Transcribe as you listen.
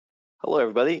Hello,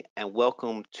 everybody, and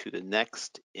welcome to the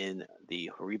next in the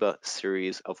HORIBA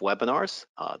series of webinars.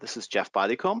 This is Jeff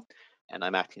Bodycomb, and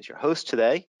I'm acting as your host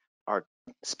today. Our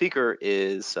speaker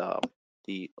is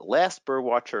the last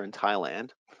birdwatcher in Thailand,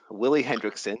 Willie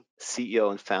Hendrickson, CEO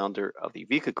and founder of the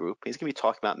VICA Group. He's going to be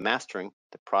talking about mastering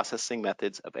the processing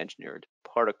methods of engineered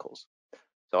particles.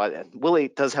 So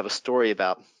Willie does have a story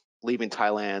about leaving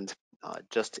Thailand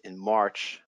just in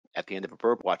March at the end of a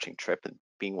bird watching trip and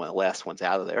being one of the last ones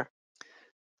out of there.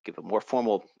 Give a more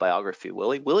formal biography of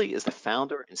Willie. Willie is the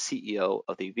founder and CEO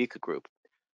of the Avika Group.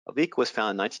 Avika was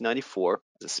founded in 1994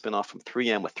 as a spinoff from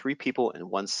 3M with 3 people in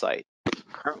 1 site.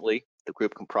 Currently, the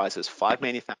group comprises 5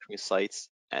 manufacturing sites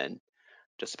and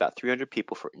just about 300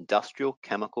 people for industrial,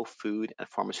 chemical, food, and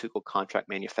pharmaceutical contract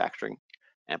manufacturing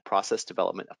and process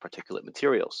development of particulate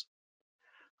materials.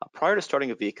 Prior to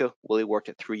starting Avika, Willie worked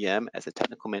at 3M as a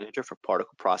technical manager for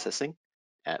particle processing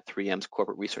at 3M's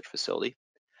corporate research facility.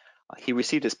 He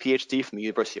received his PhD from the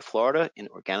University of Florida in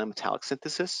organometallic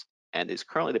synthesis and is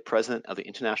currently the president of the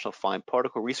International Fine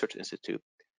Particle Research Institute.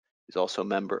 He's also a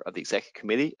member of the executive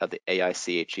committee of the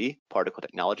AICHE Particle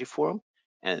Technology Forum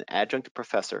and an adjunct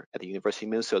professor at the University of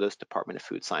Minnesota's Department of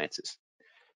Food Sciences.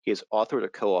 He has authored or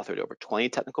co-authored over 20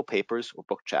 technical papers or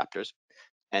book chapters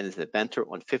and is an inventor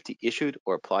on 50 issued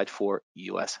or applied for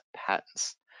U.S.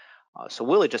 patents. So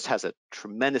Willie just has a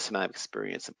tremendous amount of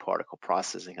experience in particle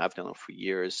processing. I've known him for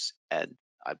years, and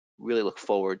I really look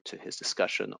forward to his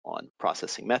discussion on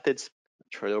processing methods.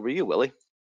 I'll turn it over to you, Willie.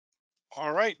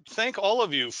 All right. Thank all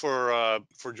of you for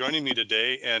joining me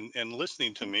today and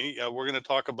listening to me. We're going to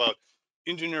talk about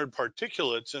engineered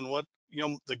particulates, and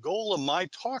the goal of my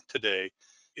talk today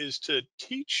is to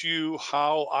teach you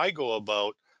how I go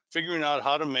about figuring out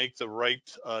how to make the right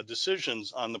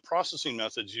decisions on the processing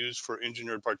methods used for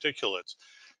engineered particulates.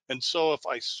 And so if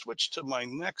I switch to my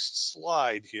next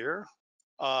slide here,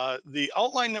 the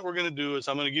outline that we're going to do is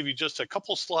I'm going to give you just a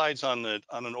couple slides on an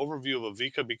overview of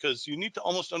Avika, because you need to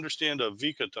almost understand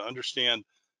Avika to understand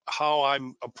how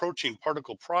I'm approaching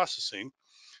particle processing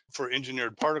for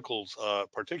engineered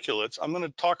particulates. I'm going to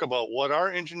talk about what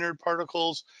are engineered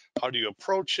particles, how do you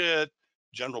approach it,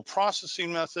 general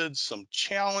processing methods, some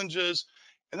challenges,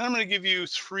 and then I'm going to give you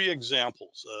 3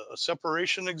 examples: a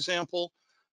separation example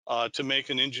to make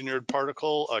an engineered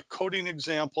particle, a coating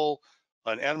example,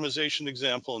 an atomization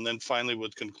example, and then finally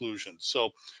with conclusions. So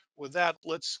with that,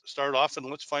 let's start off and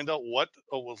let's find out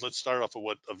let's start off with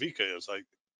what Avika is.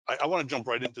 I want to jump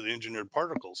right into the engineered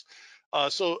particles.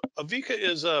 So Avika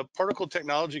is a particle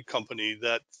technology company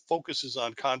that focuses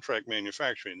on contract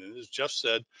manufacturing. And as Jeff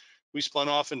said, we spun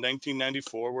off in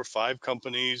 1994. We're 5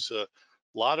 companies, a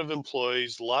lot of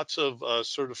employees, lots of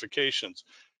certifications.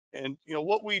 And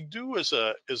what we do as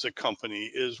a company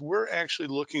is we're actually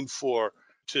looking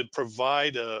to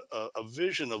provide a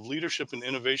vision of leadership and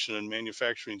innovation in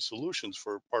manufacturing solutions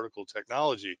for particle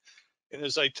technology. And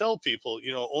as I tell people,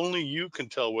 only you can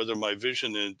tell whether my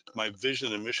vision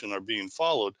and mission are being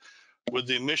followed, with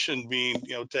the mission being,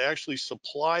 to actually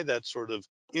supply that sort of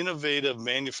innovative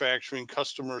manufacturing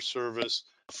customer service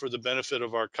for the benefit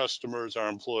of our customers, our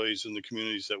employees, and the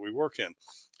communities that we work in.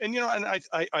 And,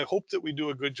 I hope that we do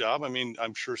a good job. I mean,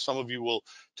 I'm sure some of you will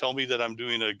tell me that I'm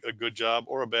doing a good job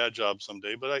or a bad job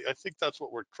someday, but I think that's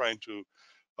what we're trying to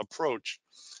approach.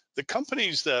 The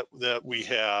companies that we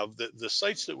have, the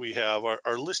sites that we have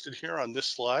are listed here on this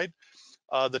slide.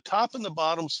 The top and the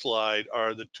bottom slide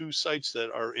are the 2 sites that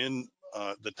are in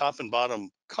the top and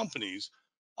bottom companies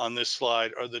on this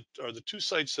slide are the 2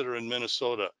 sites that are in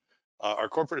Minnesota. Our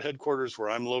corporate headquarters, where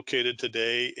I'm located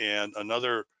today, and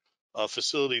another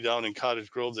facility down in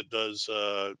Cottage Grove that does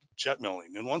jet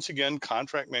milling. And once again,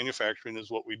 contract manufacturing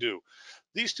is what we do.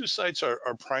 These 2 sites are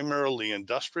primarily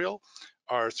industrial.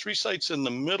 Our 3 sites in the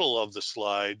middle of the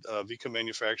slide, Avika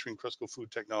Manufacturing, Cresco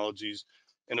Food Technologies,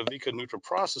 and Avika Nutra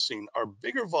Processing, are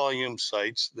bigger volume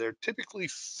sites. They're typically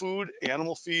food,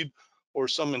 animal feed, or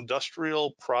some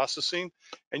industrial processing.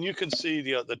 And you can see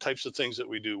the types of things that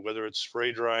we do, whether it's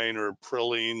spray drying or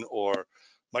prilling or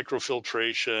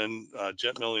microfiltration,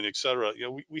 jet milling, et cetera.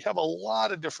 We have a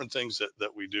lot of different things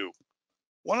that we do.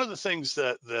 One of the things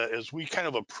that as we kind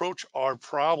of approach our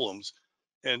problems,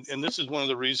 and this is one of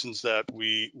the reasons that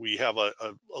we have a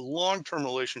long-term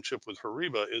relationship with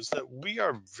HORIBA, is that we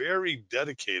are very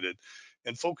dedicated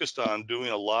and focused on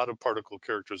doing a lot of particle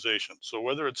characterization. So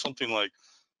whether it's something like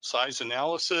size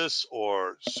analysis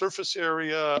or surface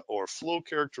area or flow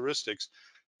characteristics,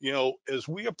 as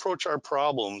we approach our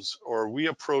problems, or we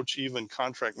approach even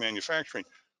contract manufacturing,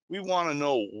 we want to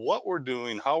know what we're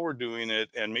doing, how we're doing it,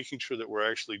 and making sure that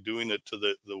we're actually doing it to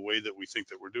the way that we think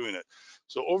that we're doing it.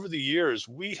 So over the years,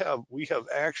 we have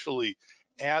actually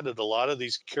added a lot of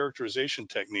these characterization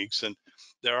techniques. And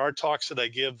there are talks that I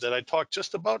give that I talk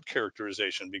just about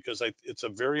characterization, because it's a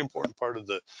very important part of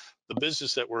the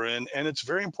business that we're in, and it's a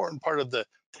very important part of the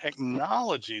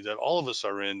technology that all of us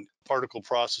are in, particle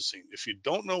processing. If you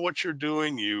don't know what you're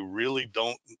doing, you really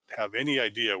don't have any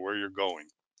idea where you're going.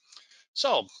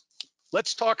 So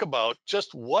let's talk about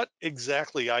just what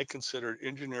exactly I consider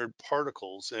engineered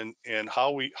particles, and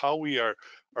how we are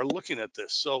looking at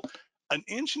this. So an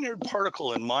engineered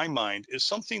particle, in my mind, is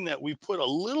something that we put a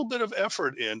little bit of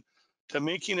effort in to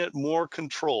making it more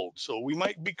controlled. So we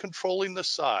might be controlling the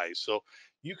size. So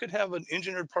you could have an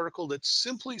engineered particle that's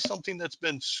simply something that's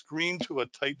been screened to a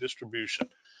tight distribution.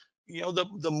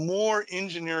 The more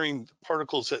engineering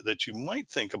particles that you might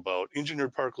think about,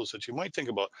 engineered particles that you might think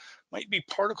about, might be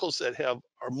particles that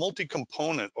are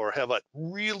multi-component, or have a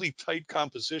really tight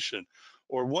composition,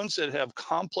 or ones that have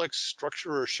complex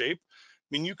structure or shape. I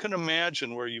mean, you can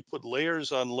imagine where you put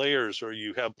layers on layers, or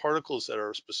you have particles that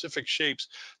are specific shapes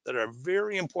that are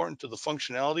very important to the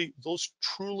functionality. Those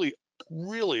truly,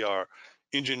 really are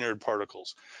engineered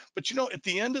particles. But at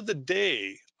the end of the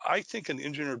day, I think an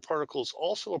engineered particle is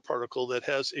also a particle that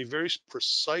has a very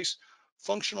precise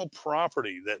functional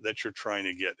property that you're trying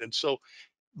to get. And so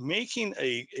making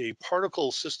a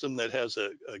particle system that has a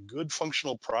good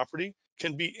functional property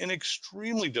can be an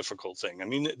extremely difficult thing. I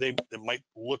mean, they might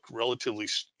look relatively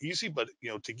easy, but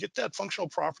to get that functional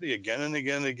property again and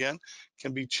again and again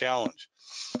can be challenged.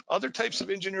 Other types of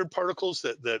engineered particles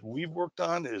that we've worked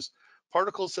on is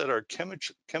particles that are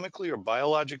chemically or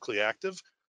biologically active.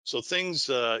 So things,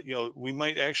 we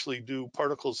might actually do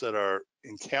particles that are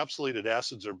encapsulated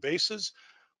acids or bases,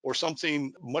 or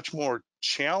something much more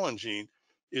challenging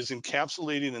is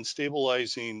encapsulating and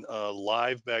stabilizing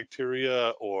live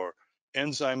bacteria or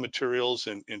enzyme materials,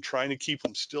 and trying to keep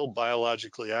them still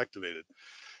biologically activated.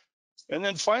 And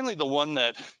then finally, the one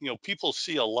that people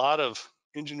see a lot of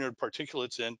engineered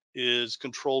particulates in is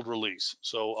controlled release.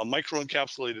 So a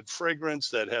microencapsulated fragrance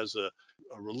that has a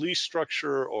release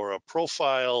structure or a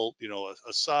profile,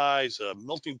 a size, a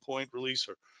melting point release,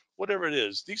 or whatever it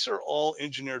is. These are all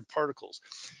engineered particles.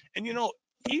 And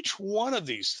each one of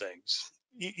these things,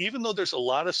 even though there's a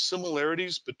lot of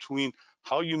similarities between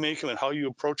how you make them and how you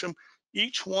approach them,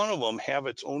 each one of them have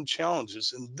its own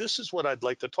challenges. And this is what I'd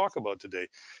like to talk about today,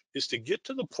 is to get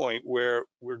to the point where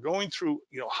we're going through,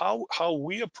 how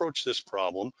we approach this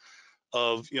problem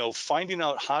of, finding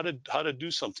out how to do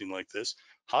something like this,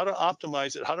 how to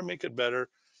optimize it, how to make it better,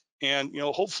 and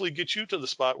hopefully get you to the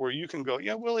spot where you can go,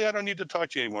 yeah, Willie, I don't need to talk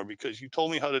to you anymore, because you told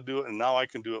me how to do it, and now I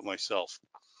can do it myself.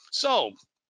 So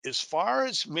as far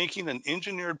as making an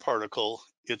engineered particle,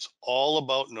 it's all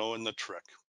about knowing the trick.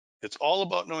 It's all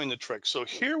about knowing the trick. So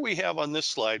here we have on this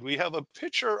slide, we have a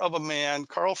picture of a man,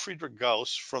 Carl Friedrich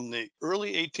Gauss, from the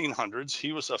early 1800s.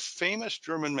 He was a famous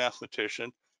German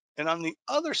mathematician. And on the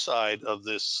other side of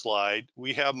this slide,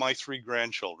 we have my three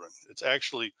grandchildren. It's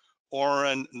actually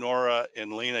Oren, Nora,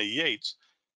 and Lena Yates.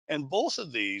 And both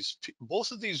of these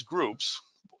groups,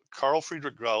 Carl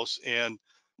Friedrich Gauss and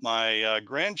my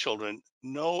grandchildren,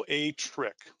 know a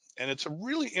trick. And it's a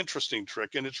really interesting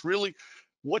trick. And it's really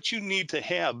what you need to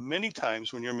have many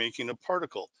times when you're making a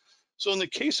particle. So in the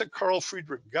case of Carl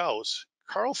Friedrich Gauss,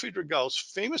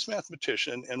 famous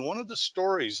mathematician, and one of the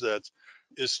stories that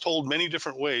is told many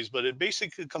different ways, but it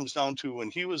basically comes down to when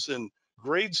he was in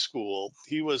grade school,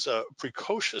 he was a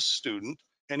precocious student,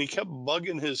 and he kept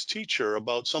bugging his teacher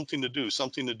about something to do.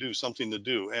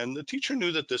 And the teacher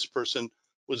knew that this person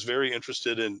was very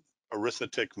interested in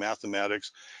arithmetic,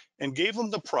 mathematics, and gave him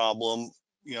the problem,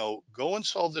 go and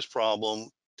solve this problem.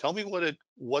 Tell me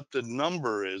what the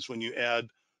number is when you add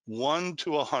 1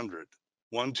 to 100.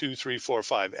 1, 2, 3, 4,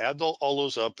 5. Add all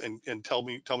those up and tell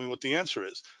me what the answer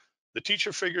is. The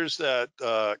teacher figures that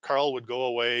Carl would go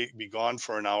away, be gone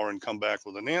for an hour, and come back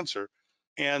with an answer.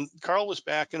 And Carl was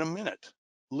back in a minute,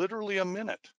 literally a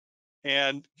minute,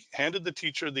 and handed the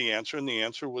teacher the answer, and the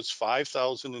answer was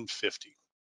 5,050.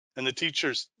 And the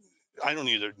teachers, I don't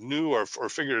either knew or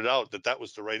figured it out that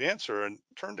was the right answer, and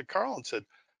turned to Carl and said,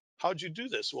 how'd you do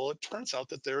this? Well, it turns out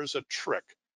that there is a trick.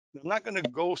 I'm not going to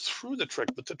go through the trick,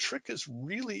 but the trick is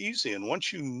really easy. And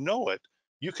once you know it,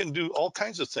 you can do all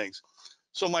kinds of things.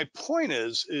 So my point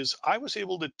is I was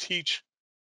able to teach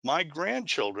my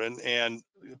grandchildren, and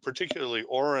particularly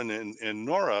Oren and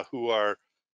Nora, who are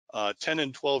 10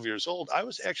 and 12 years old, I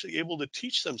was actually able to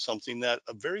teach them something that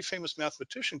a very famous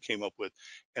mathematician came up with.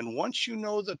 And once you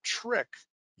know the trick,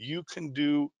 you can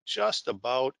do just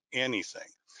about anything.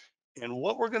 And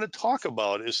what we're going to talk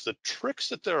about is the tricks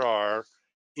that there are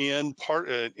in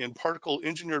particle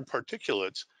engineered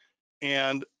particulates,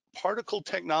 and particle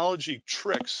technology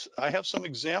tricks. I have some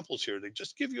examples here to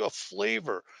just give you a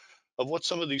flavor of what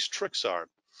some of these tricks are.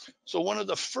 So one of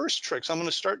the first tricks, I'm going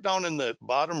to start down in the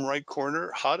bottom right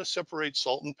corner, how to separate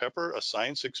salt and pepper, a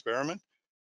science experiment.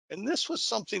 And this was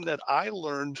something that I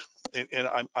learned, and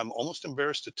I'm almost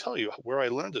embarrassed to tell you where I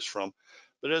learned this from.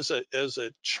 But as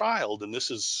a child, and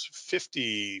this is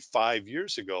 55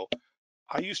 years ago,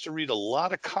 I used to read a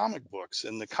lot of comic books,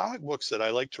 and the comic books that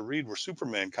I liked to read were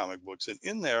Superman comic books. And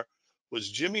in there was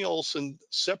Jimmy Olsen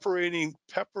separating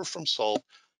pepper from salt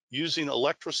using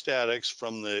electrostatics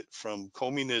from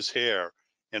combing his hair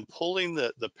and pulling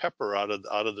the pepper out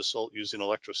of the salt using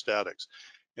electrostatics.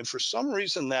 And for some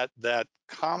reason, that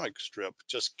comic strip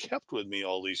just kept with me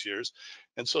all these years.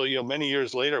 And so, many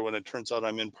years later, when it turns out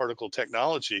I'm in particle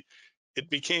technology, it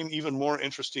became even more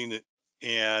interesting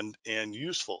and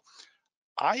useful.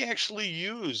 I actually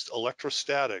used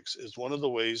electrostatics as one of the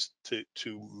ways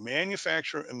to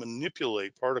manufacture and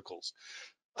manipulate particles.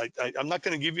 I'm not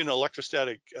going to give you an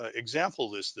electrostatic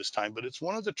example this time, but it's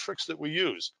one of the tricks that we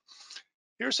use.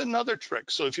 Here's another trick.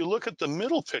 So if you look at the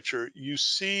middle picture, you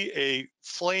see a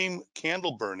flame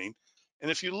candle burning.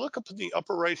 And if you look up in the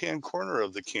upper right-hand corner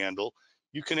of the candle,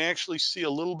 you can actually see a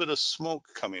little bit of smoke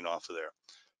coming off of there.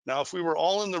 Now, if we were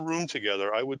all in the room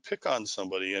together, I would pick on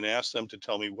somebody and ask them to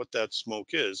tell me what that smoke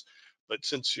is. But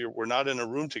since we're not in a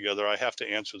room together, I have to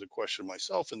answer the question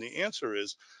myself. And the answer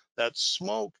is that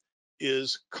smoke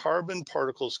is carbon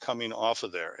particles coming off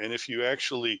of there. And if you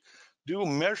actually do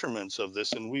measurements of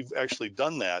this, and we've actually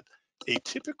done that, a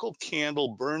typical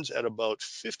candle burns at about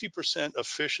 50%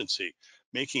 efficiency,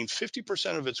 making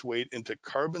 50% of its weight into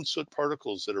carbon soot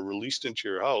particles that are released into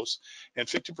your house, and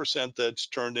 50% that's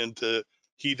turned into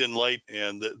heat and light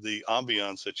and the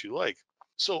ambiance that you like.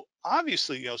 So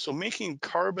obviously, so making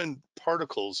carbon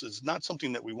particles is not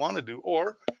something that we want to do,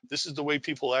 or this is the way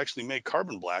people actually make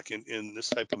carbon black in this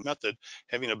type of method,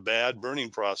 having a bad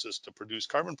burning process to produce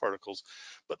carbon particles.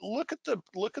 But look at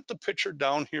the picture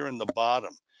down here in the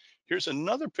bottom. Here's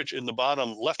another picture in the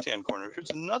bottom left-hand corner.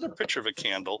 Here's another picture of a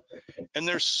candle, and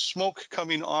there's smoke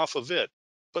coming off of it.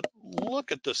 But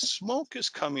look at the smoke is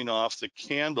coming off the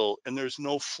candle, and there's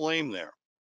no flame there.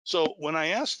 So when I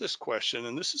ask this question,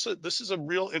 and this is a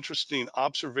real interesting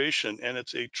observation, and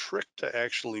it's a trick to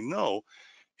actually know,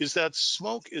 is that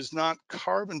smoke is not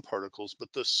carbon particles,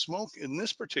 but the smoke in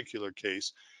this particular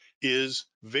case is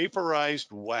vaporized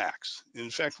wax.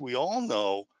 In fact, we all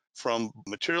know from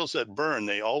materials that burn,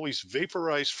 they always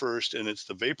vaporize first, and it's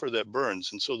the vapor that burns.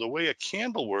 And so the way a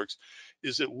candle works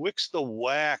is it wicks the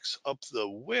wax up the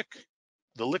wick,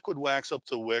 the liquid wax up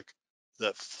the wick.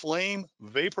 The flame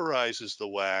vaporizes the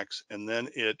wax, and then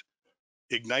it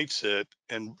ignites it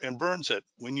and burns it.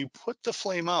 When you put the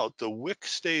flame out, the wick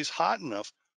stays hot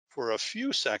enough for a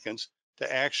few seconds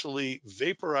to actually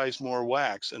vaporize more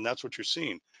wax, and that's what you're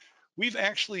seeing. We've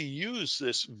actually used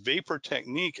this vapor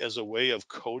technique as a way of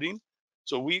coating.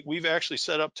 So we've actually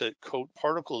set up to coat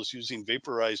particles using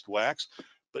vaporized wax,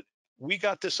 but we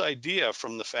got this idea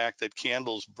from the fact that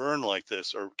candles burn like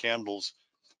this, or candles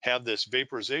have this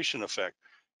vaporization effect.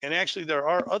 And actually there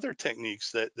are other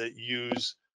techniques that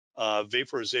use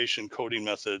vaporization coating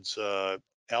methods.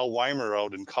 Al Weimer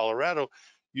out in Colorado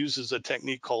uses a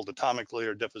technique called atomic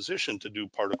layer deposition to do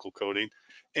particle coating.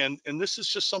 And this is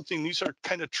just something, these are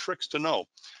kind of tricks to know.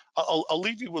 I'll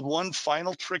leave you with one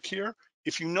final trick here.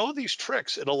 If you know these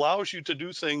tricks, it allows you to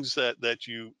do things that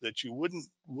you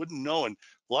wouldn't know, and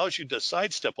allows you to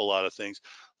sidestep a lot of things.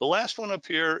 The last one up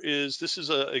here is, this is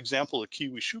an example of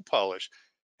kiwi shoe polish.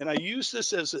 And I use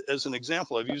this as an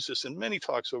example. I've used this in many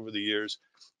talks over the years,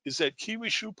 is that kiwi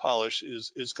shoe polish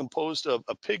is composed of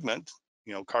a pigment,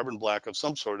 carbon black of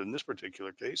some sort in this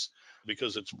particular case,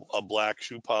 because it's a black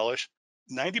shoe polish,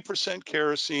 90%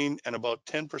 kerosene and about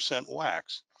 10%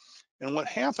 wax. And what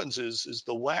happens is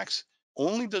the wax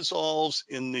only dissolves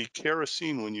in the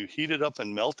kerosene when you heat it up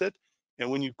and melt it. And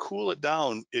when you cool it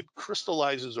down, it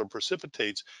crystallizes or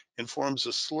precipitates and forms a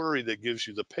slurry that gives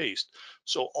you the paste.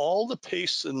 So all the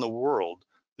pastes in the world,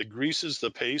 the greases,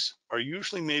 the paste, are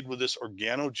usually made with this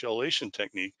organogelation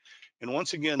technique. And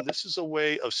once again, this is a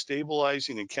way of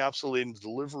stabilizing, encapsulating,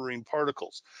 delivering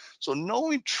particles. So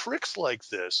knowing tricks like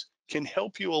this can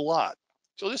help you a lot.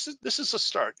 So this is a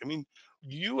start. I mean,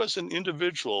 you as an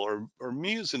individual, or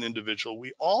me as an individual,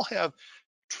 we all have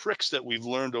tricks that we've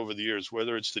learned over the years,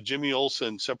 whether it's the Jimmy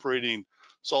Olsen separating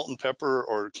salt and pepper,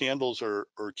 or candles, or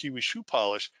kiwi shoe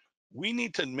polish. We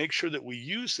need to make sure that we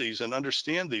use these and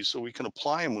understand these so we can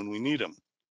apply them when we need them.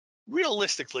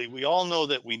 Realistically, we all know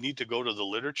that we need to go to the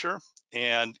literature.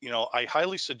 And, I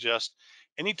highly suggest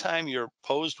anytime you're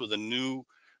posed with a new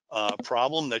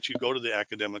problem, that you go to the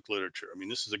academic literature. I mean,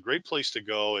 this is a great place to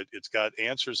go. It's got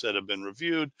answers that have been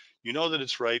reviewed. You know that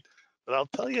it's right. But I'll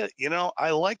tell you, I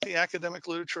like the academic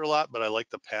literature a lot, but I like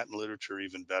the patent literature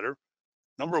even better.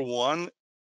 Number one,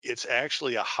 it's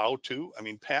actually a how-to. I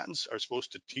mean, patents are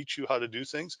supposed to teach you how to do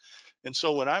things. And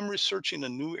so when I'm researching a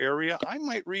new area, I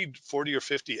might read 40 or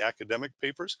 50 academic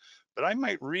papers, but I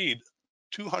might read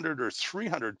 200 or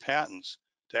 300 patents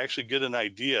to actually get an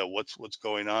idea what's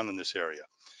going on in this area.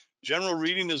 General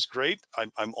reading is great.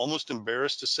 I'm almost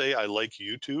embarrassed to say I like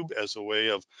YouTube as a way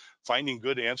of finding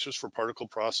good answers for particle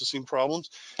processing problems.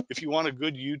 If you want a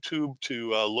good YouTube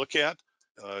to look at,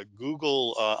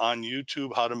 Google on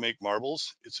YouTube how to make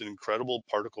marbles. It's an incredible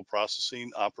particle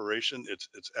processing operation. It's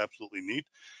absolutely neat.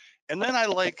 And then I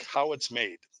like how it's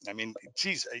made. I mean,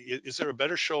 geez, is there a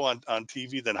better show on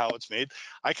TV than how it's made?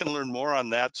 I can learn more on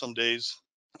that some days.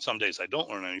 Some days I don't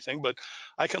learn anything, but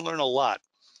I can learn a lot.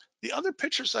 The other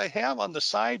pictures I have on the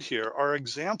side here are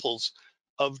examples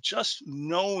of just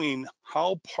knowing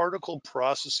how particle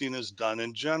processing is done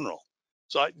in general.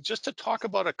 So just to talk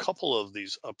about a couple of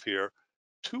these up here,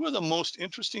 two of the most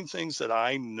interesting things that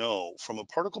I know from a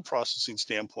particle processing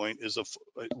standpoint is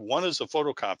one is a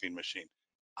photocopying machine.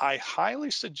 I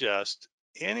highly suggest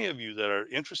any of you that are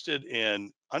interested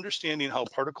in understanding how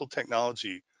particle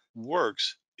technology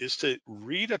works is to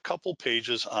read a couple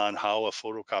pages on how a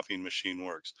photocopying machine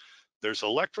works. There's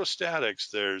electrostatics,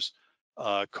 there's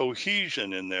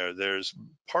cohesion in there, there's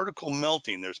particle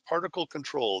melting, there's particle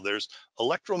control, there's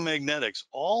electromagnetics,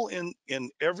 all in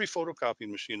every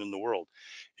photocopying machine in the world.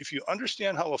 If you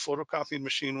understand how a photocopying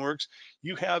machine works,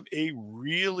 you have a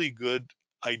really good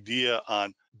idea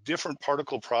on different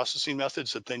particle processing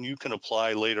methods that then you can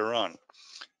apply later on.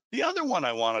 The other one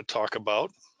I want to talk about,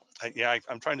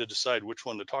 I'm trying to decide which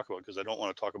one to talk about because I don't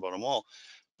want to talk about them all,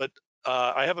 but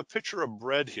I have a picture of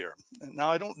bread here.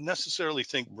 Now, I don't necessarily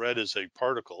think bread is a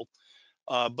particle,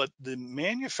 but the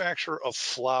manufacture of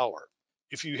flour,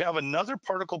 if you have another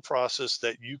particle process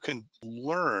that you can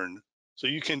learn, so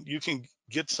you can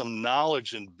get some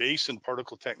knowledge and base in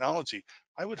particle technology,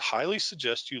 I would highly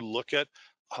suggest you look at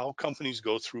how companies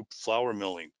go through flour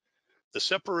milling. The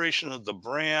separation of the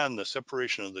bran, the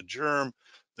separation of the germ,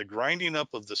 the grinding up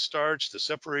of the starch, the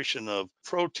separation of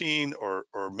protein or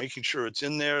making sure it's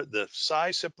in there, the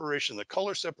size separation, the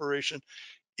color separation,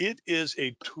 it is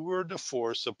a tour de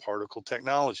force of particle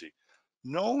technology.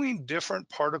 Knowing different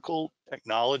particle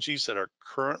technologies that are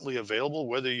currently available,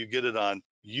 whether you get it on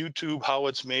YouTube, how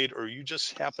it's made, or you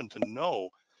just happen to know,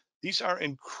 these are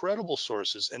incredible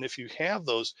sources. And if you have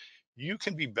those, you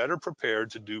can be better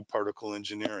prepared to do particle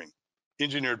engineering,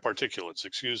 engineered particulates,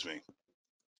 excuse me.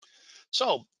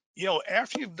 So,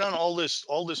 after you've done all this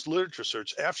literature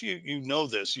search, after you know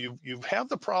this, you have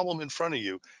the problem in front of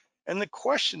you. And the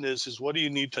question is what do you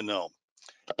need to know?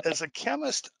 As a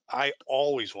chemist, I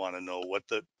always want to know what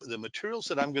the materials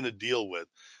that I'm going to deal with,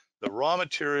 the raw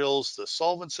materials, the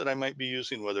solvents that I might be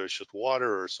using, whether it's just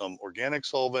water or some organic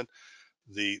solvent,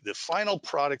 the final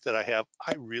product that I have,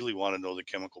 I really want to know the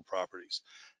chemical properties.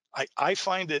 I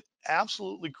find it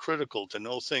absolutely critical to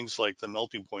know things like the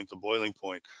melting point, the boiling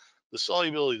point, the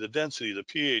solubility, the density, the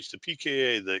pH, the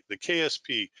pKa, the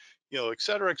KSP, et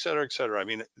cetera, et cetera, et cetera. I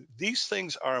mean, these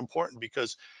things are important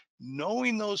because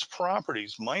knowing those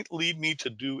properties might lead me to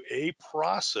do a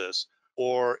process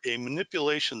or a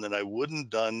manipulation that I wouldn't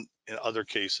done in other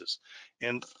cases.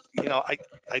 And,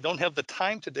 I don't have the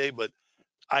time today, but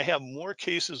I have more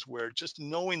cases where just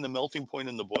knowing the melting point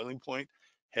and the boiling point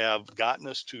have gotten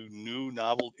us to new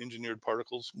novel engineered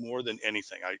particles more than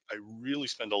anything. I really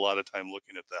spend a lot of time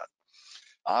looking at that.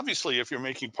 Obviously, if you're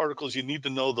making particles, you need to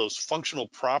know those functional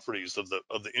properties of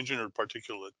the engineered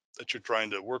particulate that you're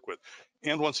trying to work with.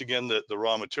 And once again, the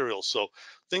raw materials. So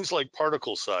things like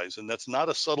particle size, and that's not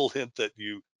a subtle hint that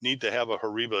you need to have a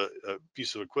HORIBA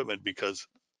piece of equipment because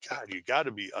God, you got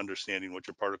to be understanding what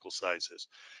your particle size is.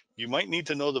 You might need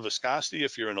to know the viscosity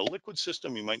if you're in a liquid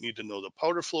system. You might need to know the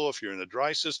powder flow if you're in a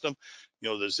dry system.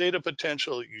 The zeta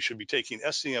potential. You should be taking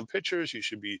SCM pictures. You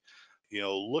should be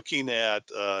looking at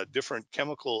different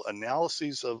chemical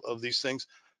analyses of these things.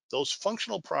 Those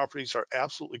functional properties are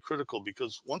absolutely critical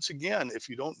because once again, if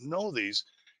you don't know these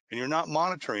and you're not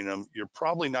monitoring them, you're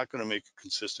probably not going to make a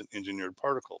consistent engineered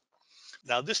particle.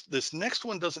 Now, this next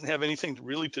one doesn't have anything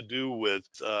really to do with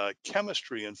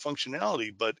chemistry and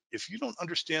functionality, but if you don't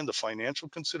understand the financial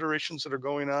considerations that are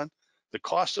going on, the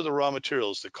cost of the raw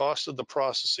materials, the cost of the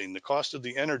processing, the cost of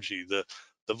the energy, the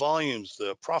volumes,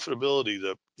 the profitability,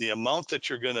 the amount that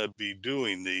you're going to be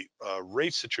doing, the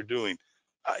rates that you're doing,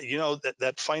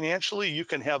 that financially you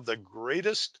can have the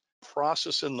greatest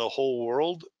process in the whole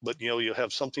world, but you'll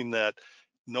have something that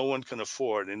no one can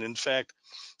afford. And in fact,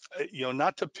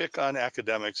 not to pick on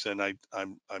academics, and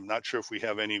I'm not sure if we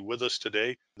have any with us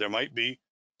today. There might be,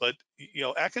 but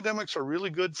academics are really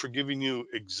good for giving you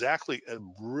exactly a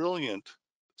brilliant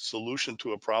solution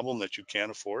to a problem that you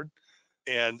can't afford.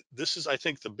 And this is, I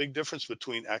think, the big difference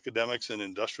between academics and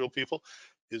industrial people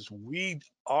is we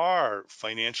are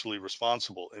financially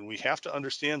responsible, and we have to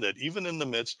understand that even in the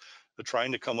midst of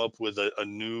trying to come up with a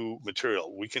new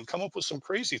material, we can come up with some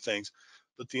crazy things,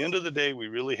 but at the end of the day, we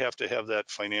really have to have that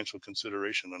financial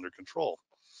consideration under control.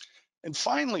 And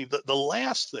finally, the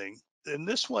last thing, and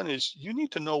this one is you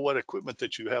need to know what equipment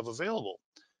that you have available.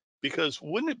 Because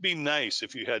wouldn't it be nice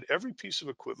if you had every piece of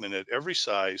equipment at every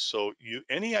size, so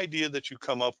any idea that you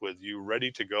come up with, you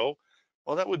ready to go?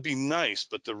 Well, that would be nice,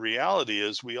 but the reality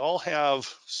is we all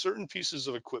have certain pieces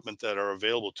of equipment that are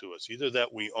available to us, either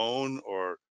that we own,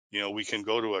 or we can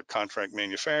go to a contract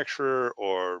manufacturer,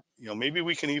 or maybe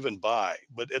we can even buy.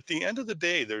 But at the end of the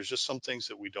day, there's just some things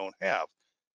that we don't have.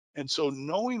 And so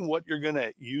knowing what you're going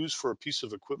to use for a piece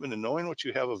of equipment and knowing what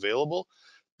you have available,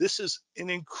 this is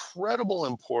an incredible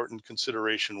important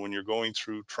consideration when you're going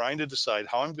through trying to decide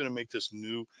how I'm going to make this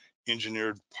new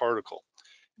engineered particle.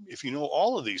 If you know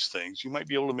all of these things, you might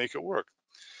be able to make it work.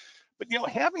 But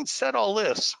having said all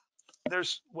this,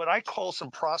 there's what I call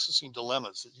some processing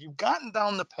dilemmas. You've gotten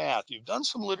down the path, you've done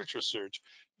some literature search,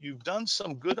 you've done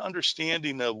some good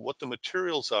understanding of what the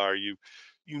materials are, you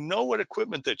know what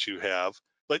equipment that you have,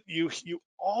 but you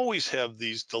always have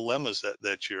these dilemmas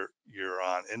that you're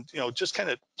on. And just kind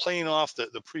of playing off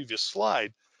the previous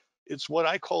slide, it's what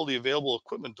I call the available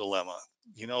equipment dilemma.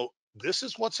 This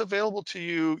is what's available to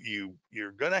you.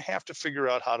 You're going to have to figure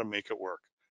out how to make it work.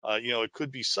 It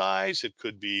could be size, it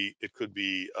could be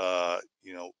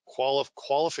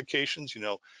qualifications.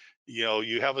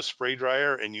 You have a spray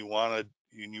dryer and you want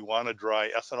to dry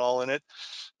ethanol in it.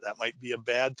 That might be a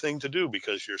bad thing to do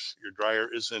because your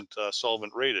dryer isn't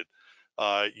solvent rated.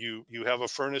 You have a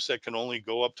furnace that can only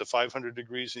go up to 500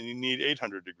 degrees and you need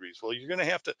 800 degrees. Well, you're going to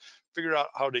have to figure out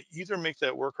how to either make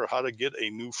that work or how to get a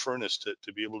new furnace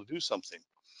to be able to do something.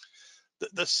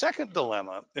 The second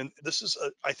dilemma, and this is,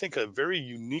 I think, a very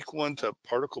unique one to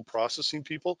particle processing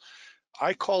people,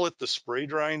 I call it the spray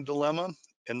drying dilemma.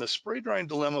 And the spray drying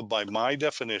dilemma, by my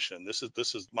definition, this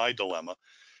is my dilemma,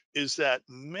 is that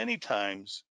many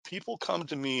times people come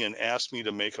to me and ask me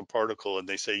to make a particle and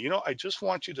they say, I just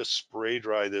want you to spray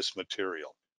dry this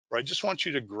material, or I just want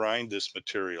you to grind this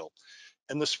material.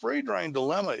 And the spray drying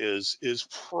dilemma is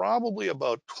probably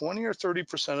about 20 or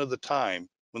 30% of the time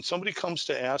when somebody comes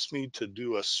to ask me to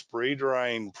do a spray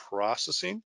drying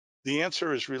processing, the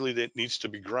answer is really that it needs to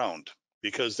be ground,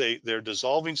 because they're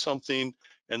dissolving something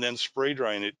and then spray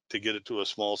drying it to get it to a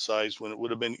small size when it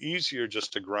would have been easier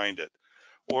just to grind it.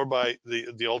 Or by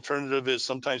the alternative is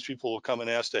sometimes people will come and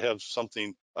ask to have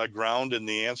something ground, and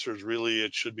the answer is really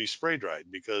it should be spray dried,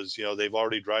 because they've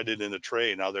already dried it in a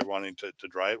tray. Now they're wanting to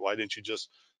dry it. Why didn't you just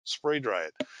spray dry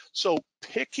it? So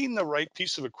picking the right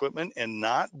piece of equipment and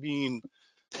not being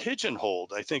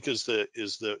pigeonholed, I think, is the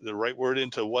right word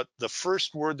into what the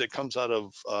first word that comes out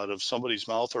of somebody's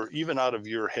mouth or even out of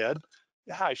your head.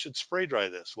 Yeah, I should spray dry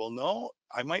this. Well, no,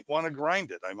 I might want to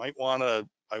grind it. I might want to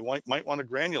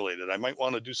granulate it. I might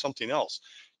want to do something else.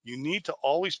 You need to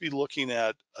always be looking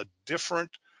at a different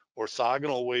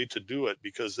orthogonal way to do it,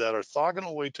 because that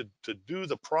orthogonal way to do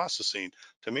the processing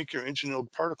to make your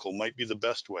engineered particle might be the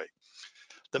best way.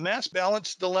 The mass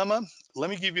balance dilemma, let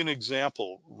me give you an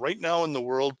example. Right now in the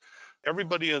world,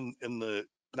 everybody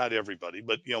not everybody,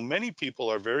 but many people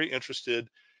are very interested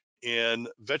in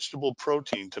vegetable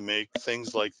protein to make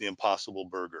things like the Impossible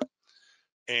Burger.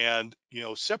 And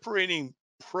separating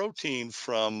protein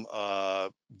from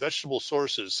vegetable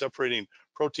sources, separating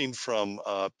protein from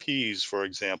peas, for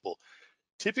example.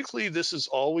 Typically, this is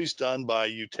always done by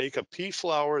you take a pea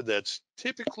flour that's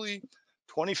typically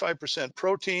 25%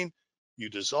 protein, you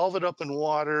dissolve it up in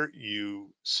water, you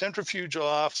centrifuge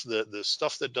off the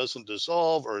stuff that doesn't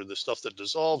dissolve, or the stuff that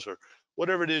dissolves, or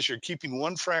whatever it is, you're keeping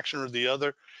one fraction or the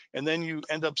other, and then you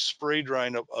end up spray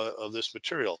drying of this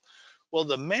material. Well,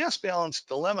 the mass balance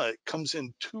dilemma comes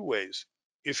in two ways.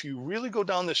 If you really go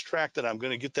down this track that I'm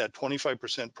going to get that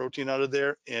 25% protein out of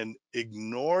there and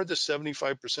ignore the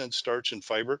 75% starch and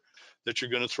fiber that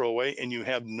you're going to throw away, and you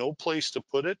have no place to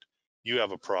put it, you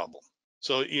have a problem.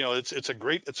 So it's a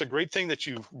great thing that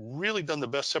you've really done the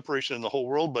best separation in the whole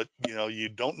world, but you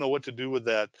don't know what to do with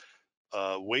that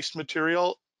waste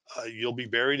material. You'll be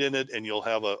buried in it, and you'll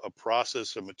have a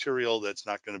process of material that's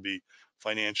not going to be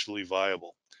financially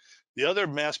viable. The other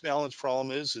mass balance problem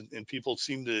is, and people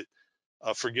seem to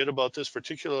forget about this,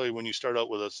 particularly when you start out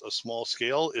with a small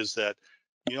scale, is that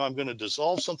I'm going to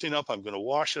dissolve something up, I'm going to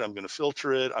wash it, I'm going to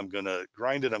filter it, I'm going to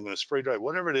grind it, I'm going to spray dry it,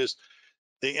 whatever it is,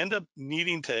 they end up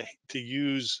needing to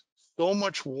use so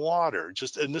much water,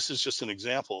 and this is just an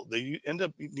example, they end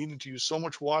up needing to use so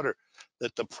much water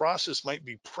that the process might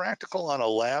be practical on a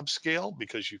lab scale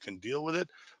because you can deal with it,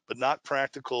 but not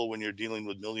practical when you're dealing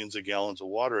with millions of gallons of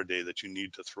water a day that you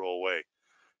need to throw away.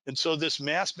 And so this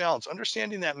mass balance,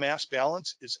 understanding that mass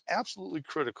balance is absolutely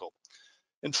critical.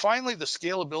 And finally, the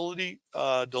scalability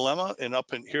dilemma, and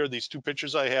up in here, these two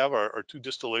pictures I have are two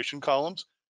distillation columns.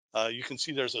 You can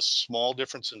see there's a small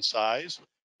difference in size,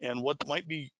 and what might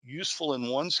be useful in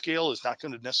one scale is not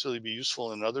going to necessarily be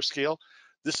useful in another scale.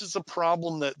 This is a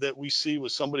problem that we see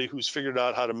with somebody who's figured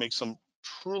out how to make some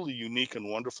truly unique and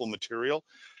wonderful material,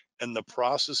 and the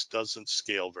process doesn't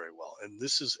scale very well. And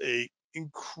this is a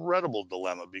incredible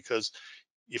dilemma, because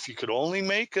if you could only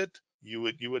make it, you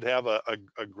would have a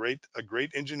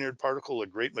great engineered particle, a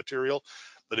great material.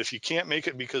 But if you can't make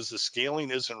it because the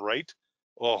scaling isn't right,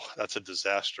 oh, that's a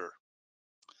disaster.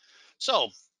 So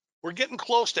we're getting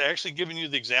close to actually giving you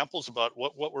the examples about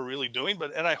what we're really doing.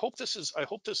 And I hope this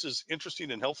is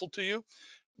interesting and helpful to you.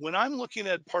 When I'm looking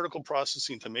at particle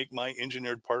processing to make my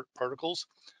engineered particles,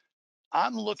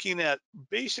 I'm looking at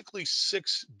basically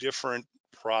 6 different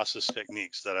process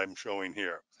techniques that I'm showing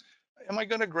here. Am I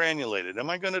going to granulate it? Am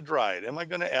I going to dry it? Am I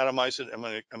going to atomize it? Am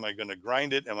I going to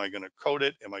grind it? Am I going to coat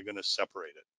it? Am I going to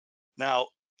separate it? Now,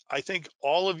 I think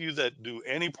all of you that do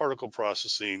any particle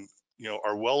processing,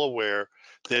 are well aware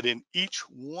that in each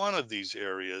one of these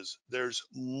areas, there's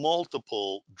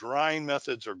multiple drying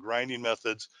methods or grinding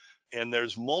methods, and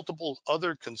there's multiple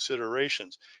other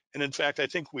considerations. And in fact, I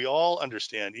think we all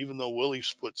understand, even though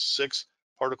Willie's put 6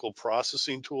 particle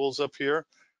processing tools up here,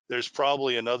 there's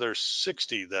probably another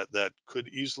 60 that could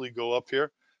easily go up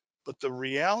here. But the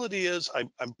reality is,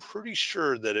 I'm pretty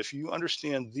sure that if you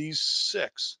understand these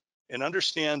 6 and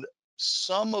understand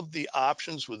some of the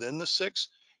options within the 6,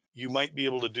 you might be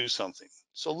able to do something.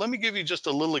 So let me give you just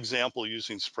a little example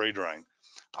using spray drying.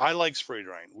 I like spray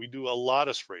drying. We do a lot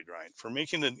of spray drying. For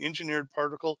making an engineered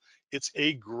particle, it's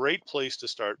a great place to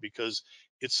start because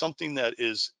it's something that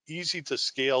is easy to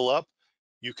scale up.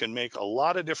 You can make a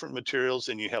lot of different materials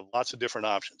and you have lots of different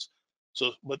options.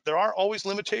 So, but there are always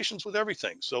limitations with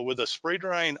everything. So with a spray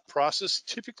drying process,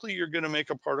 typically you're going to make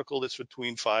a particle that's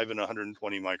between 5 and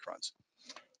 120 microns.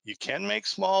 You can make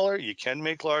smaller, you can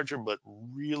make larger, but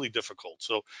really difficult.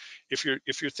 So if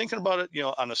you're thinking about it,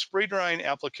 on a spray drying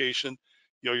application,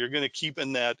 you're going to keep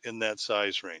in that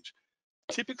size range.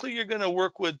 Typically, you're going to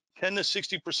work with 10 to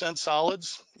 60%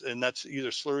 solids, and that's either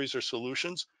slurries or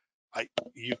solutions.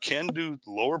 You can do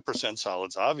lower percent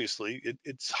solids, obviously.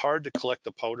 It's hard to collect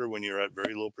the powder when you're at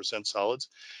very low percent solids.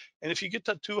 And if you get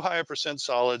to too high a percent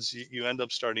solids, you end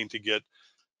up starting to get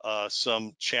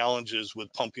some challenges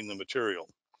with pumping the material.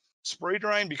 Spray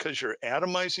drying, because you're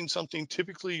atomizing something,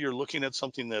 typically you're looking at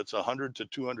something that's 100 to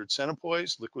 200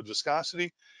 centipoise, liquid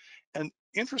viscosity. And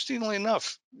interestingly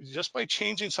enough, just by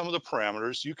changing some of the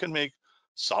parameters, you can make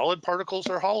solid particles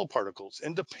or hollow particles.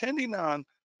 And depending on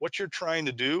what you're trying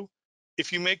to do,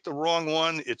 if you make the wrong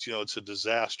one, it's a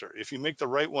disaster. If you make the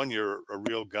right one, you're a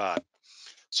real god.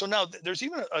 So now there's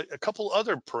even a couple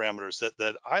other parameters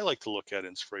that I like to look at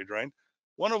in spray drying.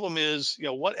 One of them is,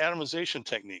 what atomization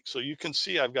technique. So you can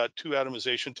see I've got 2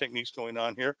 atomization techniques going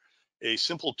on here. A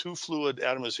simple 2-fluid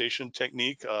atomization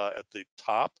technique at the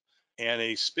top, and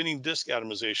a spinning disk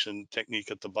atomization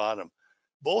technique at the bottom.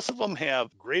 Both of them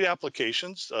have great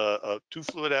applications. A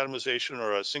 2-fluid atomization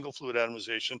or a single fluid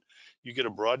atomization, you get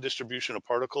a broad distribution of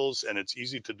particles and it's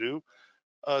easy to do.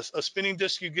 A spinning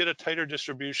disk, you get a tighter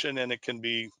distribution, and it can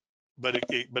be, but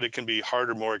it can be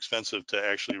harder, more expensive to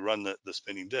actually run the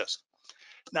spinning disk.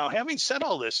 Now, having said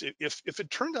all this, if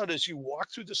it turned out as you walk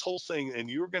through this whole thing and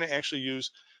you were going to actually use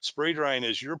spray drying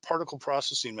as your particle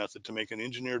processing method to make an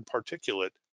engineered particulate,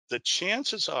 the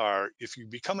chances are, if you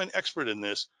become an expert in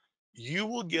this, you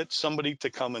will get somebody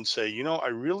to come and say, I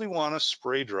really want to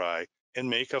spray dry and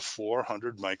make a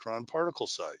 400 micron particle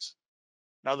size.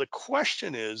 Now the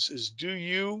question is do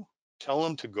you tell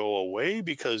them to go away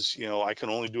because, I can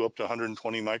only do up to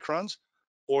 120 microns?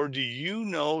 Or do you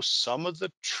know some of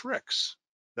the tricks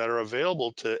that are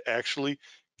available to actually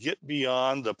get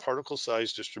beyond the particle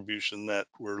size distribution that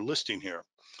we're listing here?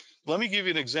 Let me give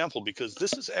you an example, because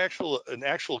this is an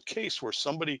actual case where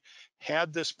somebody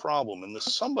had this problem, and the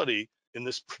somebody in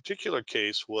this particular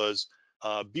case was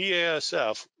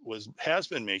BASF has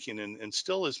been making and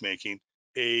still is making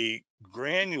a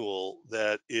granule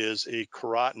that is a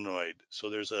carotenoid. So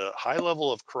there's a high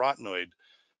level of carotenoid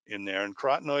in there, and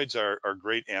carotenoids are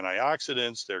great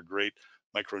antioxidants. They're great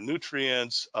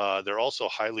micronutrients. They're also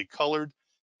highly colored.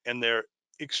 and they're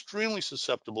extremely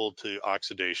susceptible to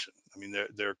oxidation. I mean,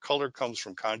 their color comes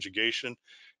from conjugation,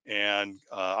 and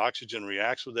oxygen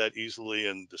reacts with that easily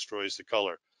and destroys the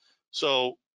color.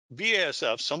 So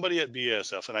BASF, somebody at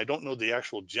BASF, and I don't know the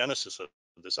actual genesis of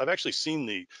this. I've actually seen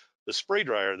the spray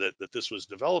dryer that this was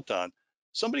developed on.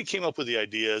 Somebody came up with the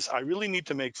idea is I really need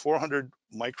to make 400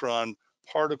 micron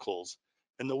particles.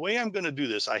 And the way I'm going to do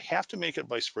this, I have to make it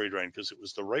by spray drying because it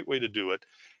was the right way to do it.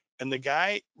 And the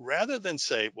guy, rather than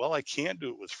say, well, I can't do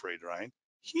it with spray drying,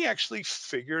 he actually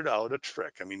figured out a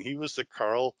trick. I mean, he was the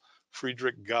Carl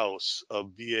Friedrich Gauss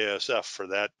of BASF for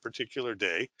that particular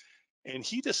day. And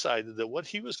he decided that what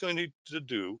he was going to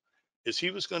do is he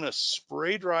was going to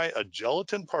spray dry a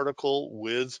gelatin particle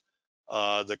with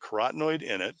the carotenoid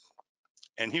in it,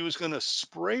 and he was going to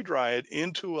spray dry it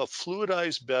into a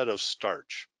fluidized bed of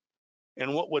starch.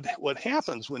 And what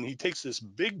happens when he takes this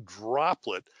big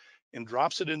droplet and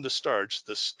drops it into starch,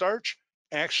 the starch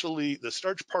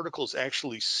particles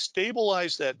actually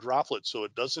stabilize that droplet so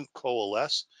it doesn't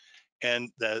coalesce, and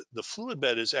the fluid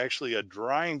bed is actually a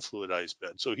drying fluidized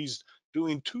bed. So he's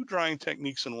doing two drying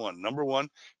techniques in one. Number one,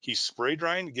 he's spray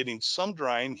drying, getting some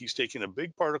drying. He's taking a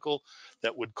big particle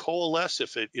that would coalesce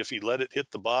if he let it hit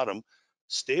the bottom,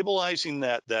 stabilizing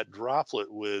that droplet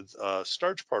with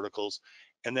starch particles,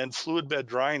 and then fluid bed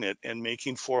drying it and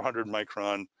making 400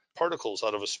 micron particles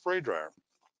out of a spray dryer.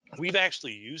 We've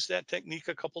actually used that technique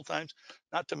a couple times,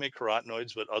 not to make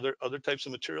carotenoids, but other types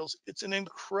of materials. It's an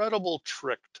incredible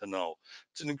trick to know.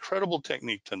 It's an incredible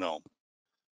technique to know.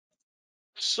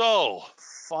 So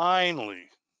finally,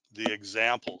 the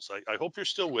examples. I hope you're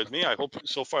still with me. I hope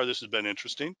so far this has been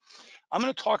interesting. I'm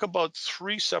going to talk about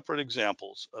three separate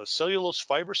examples. Cellulose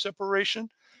fiber separation,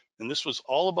 and this was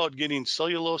all about getting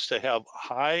cellulose to have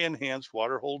high enhanced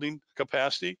water holding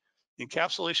capacity.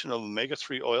 Encapsulation of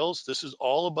omega-3 oils. This is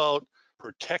all about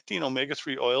protecting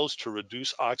omega-3 oils to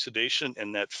reduce oxidation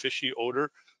and that fishy odor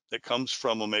that comes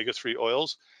from omega-3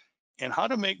 oils. And how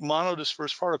to make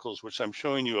monodispersed particles, which I'm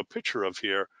showing you a picture of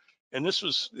here. And this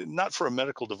was not for a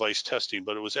medical device testing,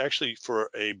 but it was actually for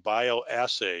a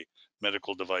bioassay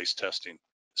medical device testing.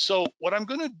 So what I'm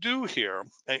going to do here,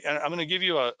 and I'm going to give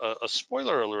you a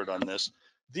spoiler alert on this,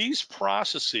 these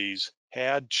processes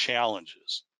had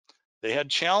challenges. They had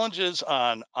challenges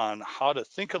on how to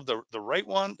think of the right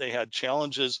one. They had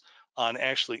challenges on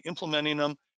actually implementing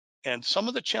them. And some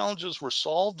of the challenges were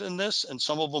solved in this and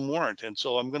some of them weren't. And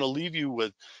so I'm going to leave you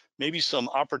with maybe some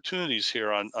opportunities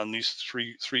here on these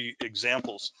three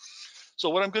examples.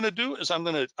 So what I'm going to do is I'm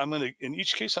going to in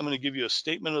each case I'm going to give you a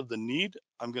statement of the need.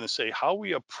 I'm going to say how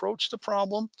we approach the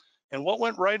problem and what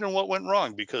went right and what went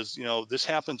wrong, because this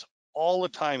happens all the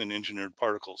time in engineered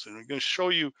particles. And I'm going to show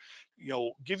you,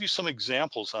 give you some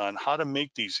examples on how to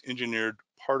make these engineered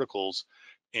particles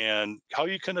and how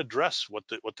you can address what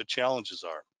the challenges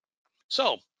are.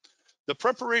 So the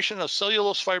preparation of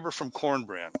cellulose fiber from corn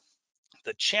bran.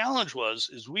 The challenge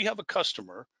is we had a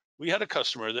customer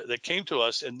that came to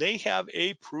us and they have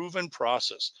a proven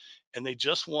process and they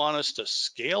just want us to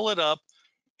scale it up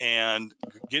and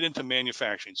get into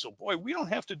manufacturing. So boy, we don't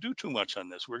have to do too much on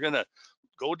this. We're going to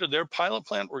go to their pilot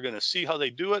plant. We're going to see how they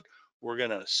do it. We're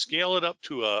going to scale it up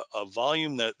to a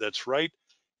volume that's right.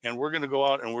 And we're going to go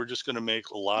out and we're just going to make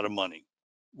a lot of money.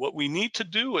 What we need to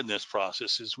do in this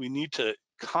process is we need to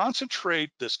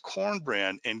concentrate this corn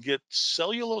bran and get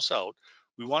cellulose out.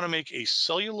 We want to make a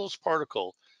cellulose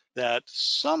particle that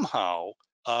somehow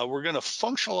we're going to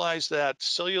functionalize that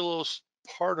cellulose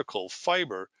particle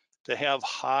fiber to have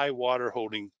high water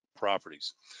holding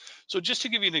properties. So just to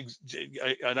give you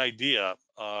an idea,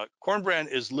 corn bran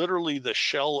is literally the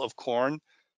shell of corn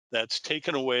that's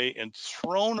taken away and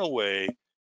thrown away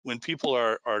when people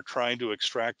are trying to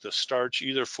extract the starch,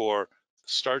 either for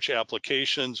starch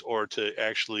applications or to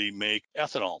actually make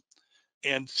ethanol.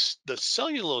 And the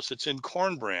cellulose that's in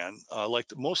corn bran, like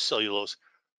most cellulose,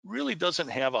 really doesn't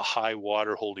have a high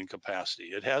water holding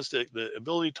capacity. It has the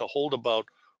ability to hold about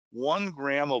 1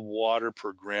 gram of water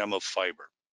per gram of fiber.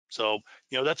 So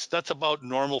that's about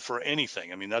normal for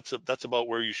anything. I mean that's about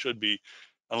where you should be,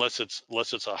 unless it's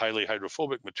a highly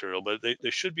hydrophobic material. But they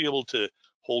should be able to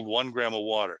hold 1 gram of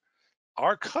water.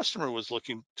 Our customer was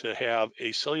looking to have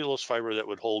a cellulose fiber that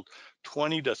would hold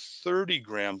 20 to 30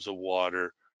 grams of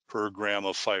water per gram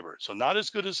of fiber. So not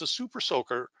as good as a super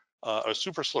soaker, a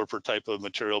super slurper type of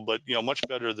material, but much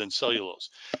better than cellulose.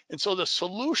 And so the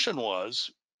solution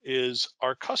is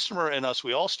our customer and us,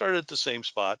 we all started at the same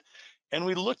spot, and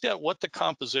we looked at what the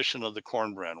composition of the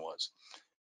corn bran was.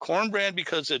 Corn bran,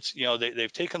 because it's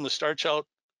they've taken the starch out,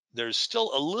 there's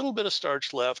still a little bit of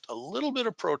starch left, a little bit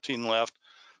of protein left,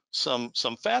 some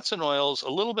fats and oils, a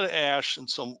little bit of ash, and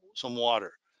some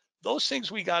water. Those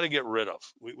things we got to get rid of.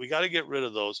 We got to get rid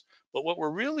of those. But what we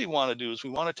really want to do is we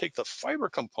want to take the fiber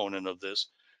component of this,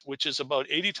 which is about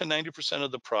 80 to 90%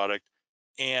 of the product,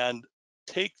 and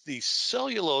take the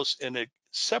cellulose and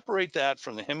separate that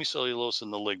from the hemicellulose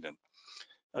and the lignin.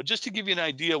 Now, just to give you an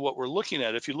idea what we're looking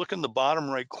at, if you look in the bottom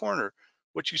right corner,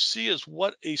 what you see is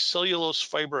what a cellulose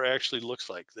fiber actually looks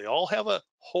like. They all have a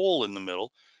hole in the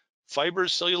middle.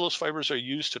 Cellulose fibers are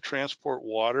used to transport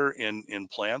water in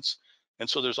plants. And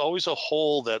so there's always a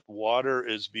hole that water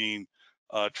is being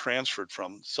transferred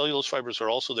from. Cellulose fibers are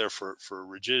also there for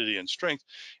rigidity and strength.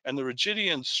 And the rigidity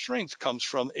and strength comes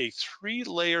from a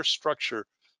 3-layer structure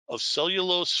of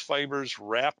cellulose fibers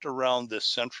wrapped around this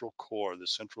central core, the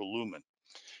central lumen.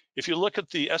 If you look at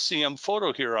the SEM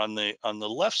photo here on the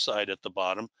left side at the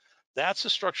bottom, that's the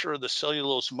structure of the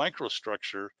cellulose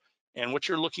microstructure. And what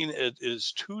you're looking at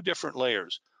is 2 different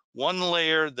layers. One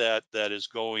layer that is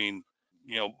going,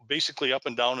 basically up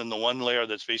and down, and the one layer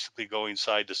that's basically going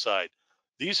side to side.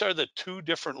 These are the 2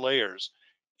 different layers.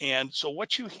 And so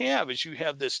what you have is you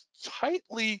have this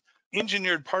tightly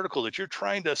engineered particle that you're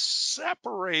trying to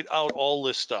separate out all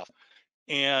this stuff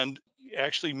and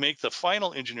actually make the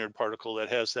final engineered particle that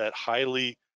has that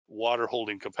highly water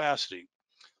holding capacity.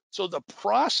 So the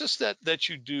process that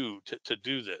you do to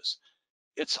do this,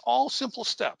 it's all simple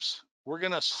steps. We're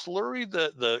going to slurry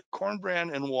the corn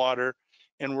bran in water,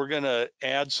 and we're going to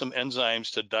add some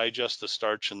enzymes to digest the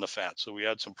starch and the fat. So we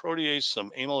add some protease,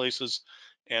 some amylases,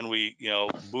 and we,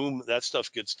 boom, that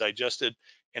stuff gets digested.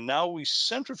 And now we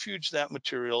centrifuge that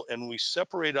material and we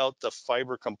separate out the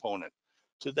fiber component.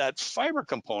 To that fiber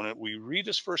component, we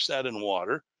redisperse that in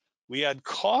water. We add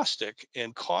caustic,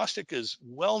 and caustic is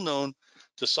well known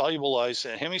to solubilize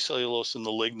hemicellulose in the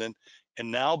lignin.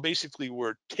 And now basically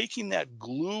we're taking that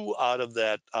glue out of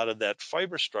that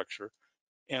fiber structure,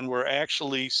 and we're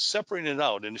actually separating it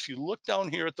out. And if you look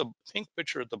down here at the pink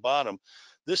picture at the bottom,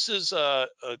 this is a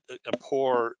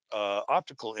poor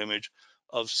optical image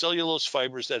of cellulose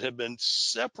fibers that have been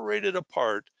separated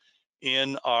apart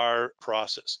in our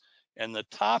process. And the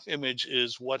top image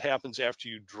is what happens after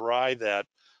you dry that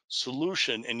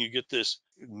solution and you get this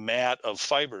mat of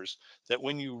fibers that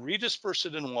when you redisperse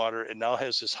it in water, it now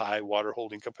has this high water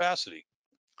holding capacity.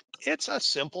 It's a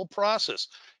simple process.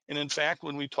 And in fact,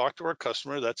 when we talked to our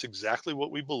customer, that's exactly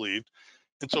what we believed.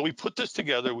 And so we put this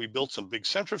together. We built some big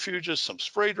centrifuges, some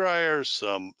spray dryers,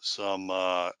 some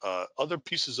other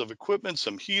pieces of equipment,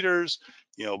 some heaters,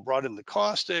 brought in the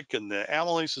caustic and the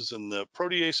amylases and the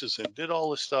proteases and did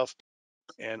all this stuff.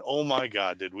 And oh my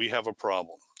God, did we have a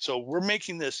problem. So we're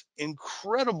making this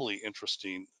incredibly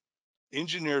interesting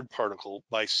engineered particle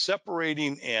by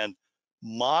separating and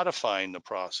modifying the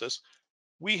process.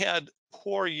 We had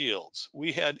poor yields.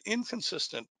 We had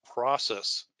inconsistent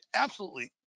process,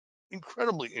 absolutely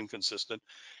incredibly inconsistent.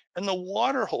 And the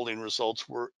water holding results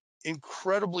were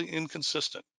incredibly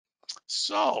inconsistent.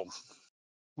 So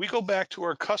we go back to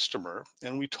our customer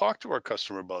and we talk to our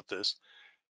customer about this.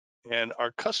 And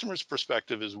our customer's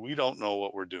perspective is we don't know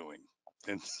what we're doing.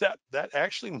 And that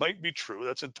actually might be true.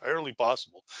 That's entirely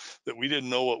possible that we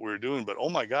didn't know what we were doing. But oh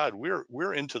my God,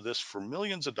 we're into this for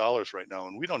millions of dollars right now,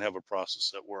 and we don't have a process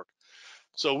that works.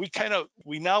 So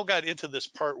we now got into this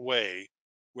part way,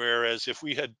 whereas if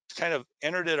we had kind of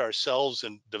entered it ourselves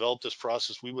and developed this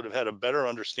process, we would have had a better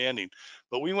understanding.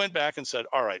 But we went back and said,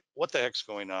 all right, what the heck's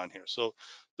going on here? So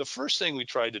the first thing we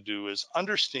tried to do is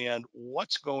understand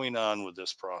what's going on with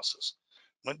this process.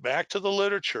 Went back to the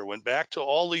literature, went back to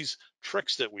all these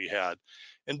tricks that we had.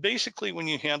 And basically, when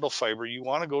you handle fiber, you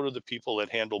want to go to the people that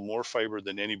handle more fiber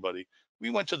than anybody. We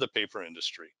went to the paper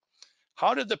industry.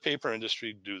 How did the paper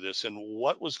industry do this and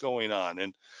what was going on?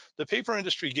 And the paper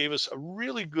industry gave us a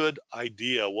really good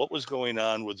idea what was going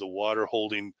on with the water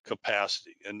holding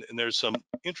capacity. And there's some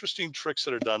interesting tricks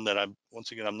that are done that I'm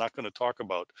not going to talk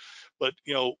about. But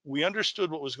we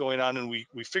understood what was going on, and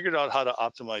we figured out how to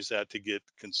optimize that to get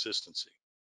consistency.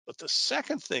 But the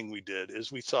second thing we did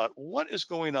is we thought, what is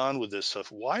going on with this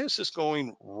stuff? Why is this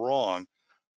going wrong?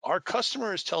 Our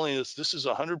customer is telling us this is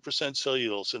 100%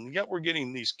 cellulose, and yet we're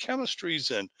getting these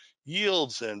chemistries and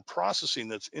yields and processing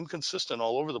that's inconsistent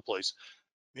all over the place.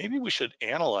 Maybe we should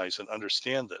analyze and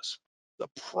understand this. The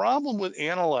problem with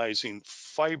analyzing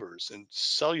fibers and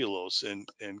cellulose and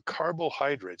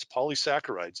carbohydrates,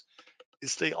 polysaccharides,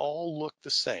 is they all look the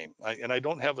same. And I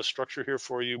don't have a structure here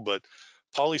for you, but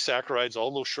polysaccharides,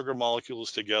 all those sugar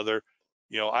molecules together,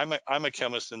 I'm a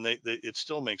chemist, and it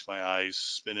still makes my eyes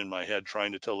spin in my head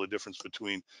trying to tell the difference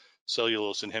between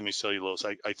cellulose and hemicellulose.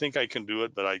 I think I can do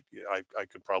it, but I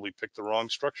could probably pick the wrong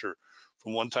structure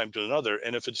from one time to another.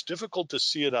 And if it's difficult to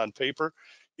see it on paper,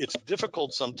 it's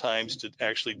difficult sometimes to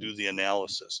actually do the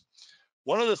analysis.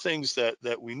 One of the things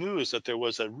that we knew is that there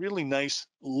was a really nice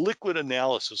liquid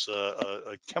analysis,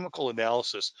 a chemical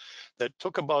analysis that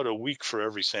took about a week for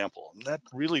every sample. And that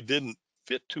really didn't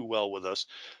fit too well with us.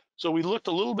 So we looked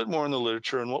a little bit more in the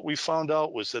literature, and what we found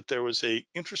out was that there was a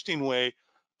interesting way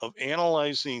of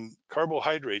analyzing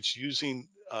carbohydrates using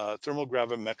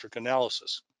thermogravimetric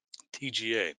analysis,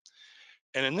 TGA.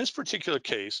 And in this particular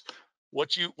case,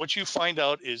 what you find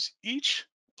out is each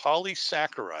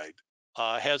polysaccharide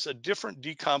has a different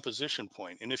decomposition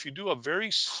point. And if you do a very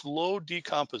slow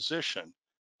decomposition,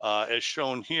 as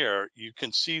shown here, you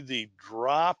can see the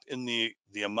drop in the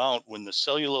amount when the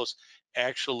cellulose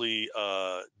actually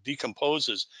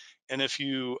decomposes. And if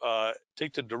you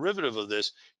take the derivative of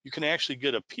this, you can actually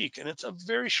get a peak, and it's a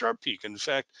very sharp peak. In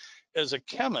fact, as a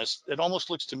chemist, it almost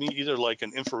looks to me either like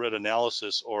an infrared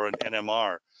analysis or an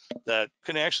NMR that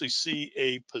can actually see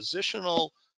a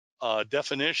positional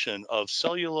definition of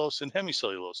cellulose and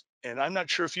hemicellulose. And I'm not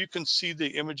sure if you can see the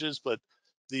images, but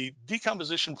the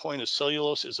decomposition point of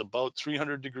cellulose is about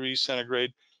 300 degrees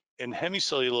centigrade and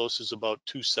hemicellulose is about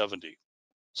 270.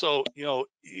 So,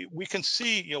 we can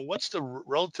see, what's the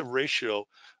relative ratio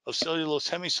of cellulose,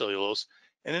 hemicellulose.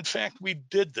 And in fact, we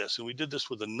did this, and we did this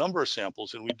with a number of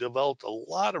samples, and we developed a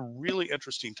lot of really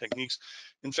interesting techniques.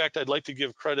 In fact, I'd like to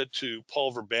give credit to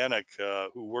Paul Verbanek,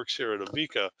 who works here at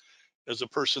Avica, as a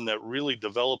person that really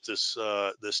developed this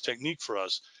this technique for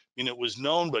us. I mean, it was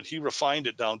known, but he refined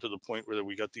it down to the point where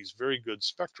we got these very good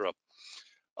spectra.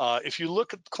 If you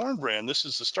look at the corn bran, this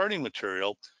is the starting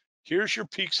material. Here's your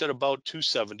peaks at about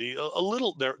 270. A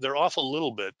little, they're off a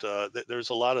little bit. There's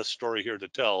a lot of story here to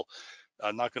tell.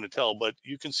 I'm not going to tell, but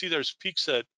you can see there's peaks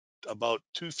at about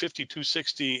 250,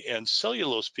 260, and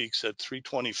cellulose peaks at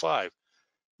 325.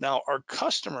 Now, our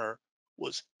customer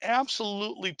was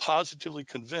absolutely positively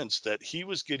convinced that he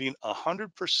was getting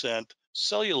 100%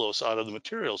 cellulose out of the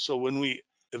material. So when we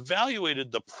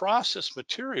evaluated the process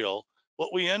material,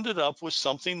 what we ended up with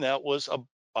something that was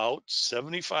about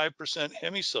 75%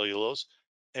 hemicellulose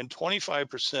and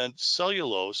 25%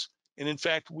 cellulose. And in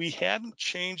fact, we hadn't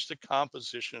changed the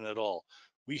composition at all.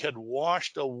 We had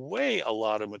washed away a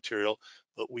lot of material,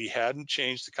 but we hadn't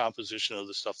changed the composition of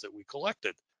the stuff that we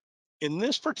collected. In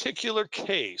this particular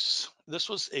case, this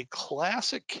was a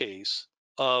classic case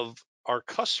of our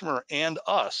customer and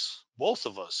us, both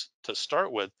of us to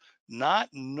start with, not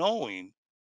knowing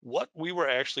what we were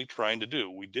actually trying to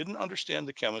do. We didn't understand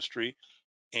the chemistry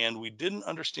and we didn't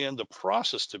understand the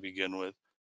process to begin with.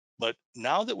 But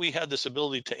now that we had this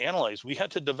ability to analyze, we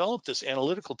had to develop this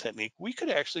analytical technique. We could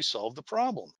actually solve the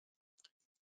problem.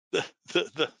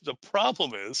 The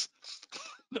problem is,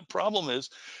 the problem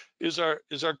is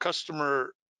our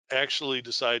customer actually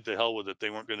decided to hell with it. They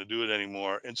weren't going to do it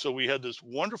anymore. And so we had this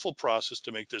wonderful process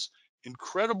to make this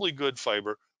incredibly good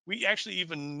fiber. We actually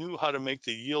even knew how to make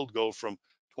the yield go from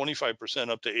 25%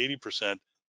 up to 80%,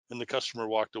 and the customer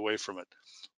walked away from it.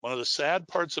 One of the sad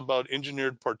parts about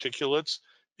engineered particulates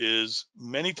is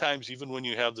many times, even when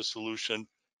you have the solution,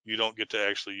 you don't get to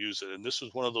actually use it. And this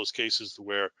was one of those cases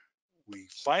where we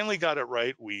finally got it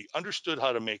right. We understood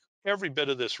how to make every bit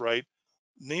of this right,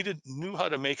 knew how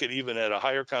to make it even at a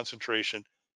higher concentration,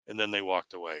 and then they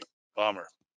walked away. Bummer.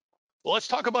 Well, let's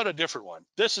talk about a different one.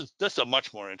 This is a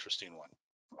much more interesting one.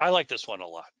 I like this one a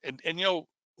lot. And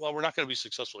well, we're not going to be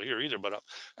successful here either, but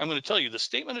I'm going to tell you the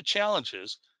statement of challenge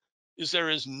is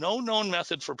there is no known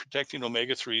method for protecting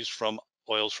omega-3s from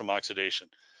oils from oxidation.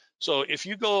 So if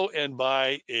you go and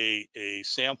buy a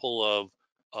sample of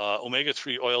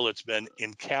omega-3 oil that's been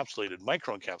encapsulated,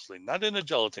 microencapsulated, not in a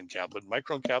gelatin cap, but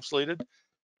microencapsulated,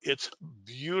 it's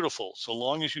beautiful so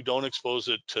long as you don't expose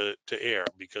it to air,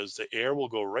 because the air will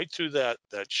go right through that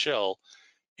shell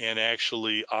and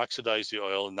actually oxidize the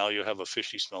oil, and now you have a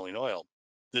fishy smelling oil.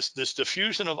 This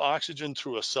diffusion of oxygen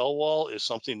through a cell wall is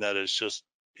something that is just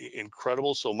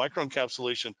incredible. So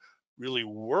microencapsulation really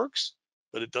works,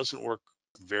 but it doesn't work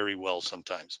very well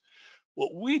sometimes.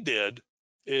 What we did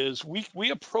is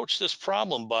we approached this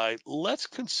problem by, let's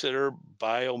consider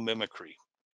biomimicry.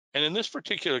 And in this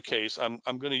particular case, I'm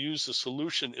going to use the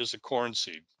solution is a corn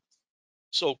seed.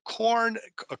 So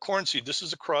a corn seed, this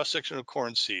is a cross section of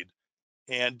corn seed.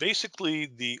 And basically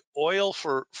the oil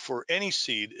for any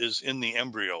seed is in the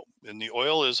embryo, and the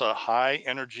oil is a high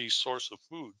energy source of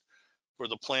food for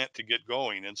the plant to get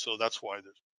going. And so that's why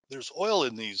there's oil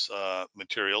in these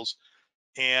materials,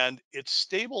 and it's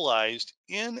stabilized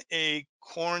in a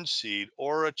corn seed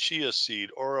or a chia seed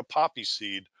or a poppy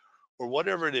seed or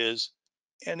whatever it is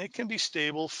and it can be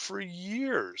stable for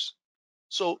years.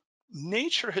 So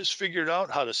nature has figured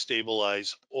out how to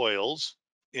stabilize oils.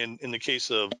 In the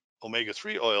case of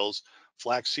omega-3 oils,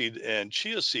 flaxseed and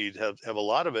chia seed have a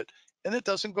lot of it, and it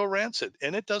doesn't go rancid,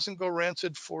 and it doesn't go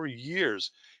rancid for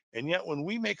years. And yet when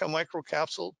we make a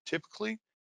microcapsule, typically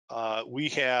we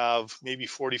have maybe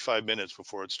 45 minutes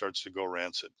before it starts to go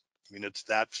rancid. I mean, it's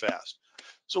that fast.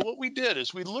 So what we did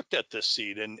is we looked at this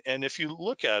seed, and if you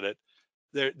look at it,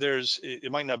 there's,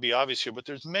 it might not be obvious here, but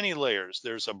there's many layers.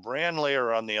 There's a bran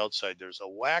layer on the outside. There's a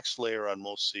wax layer on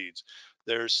most seeds.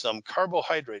 There's some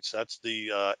carbohydrates. That's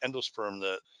the endosperm,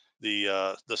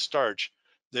 the starch.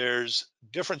 There's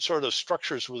different sort of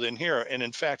structures within here. And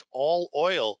in fact, all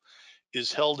oil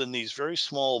is held in these very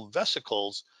small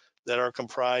vesicles that are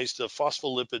comprised of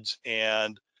phospholipids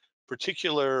and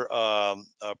particular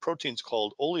proteins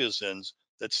called oleosins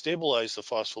that stabilize the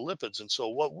phospholipids. And so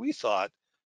what we thought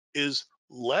is,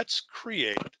 let's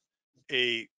create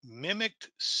a mimicked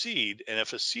seed, and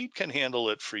if a seed can handle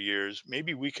it for years,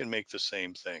 maybe we can make the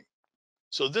same thing.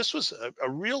 So this was a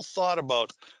real thought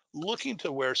about looking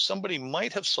to where somebody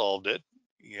might have solved it.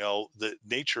 You know, that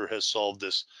nature has solved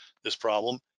this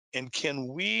problem, and can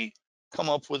we come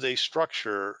up with a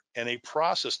structure and a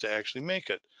process to actually make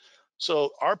it?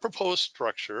 So our proposed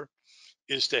structure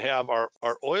is to have our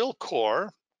oil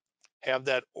core, have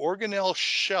that organelle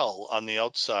shell on the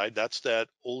outside. That's that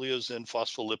oleosin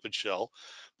phospholipid shell.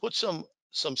 Put some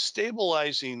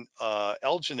stabilizing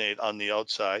alginate on the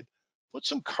outside. Put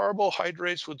some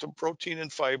carbohydrates with the protein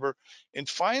and fiber, and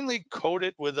finally coat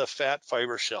it with a fat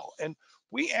fiber shell. And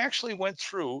we actually went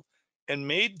through and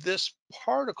made this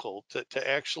particle to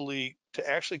actually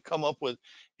come up with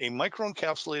a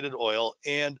microencapsulated oil.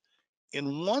 And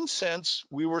in one sense,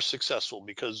 we were successful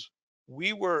because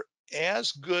we were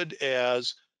as good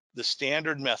as the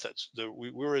standard methods.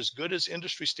 We were as good as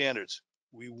industry standards.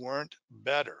 We weren't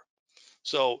better.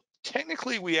 So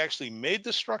technically, we actually made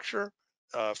the structure.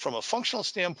 From a functional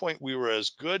standpoint, we were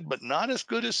as good, but not as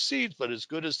good as seeds, but as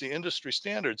good as the industry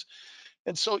standards.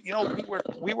 And so, you know,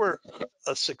 we were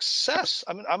a success.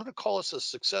 I mean, I'm going to call us a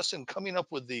success in coming up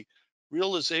with the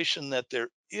realization that there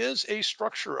is a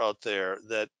structure out there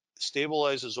that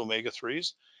stabilizes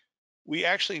omega-3s. We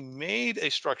actually made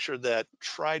a structure that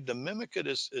tried to mimic it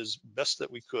as best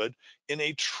that we could in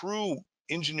a true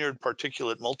engineered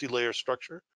particulate multi-layer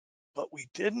structure, but we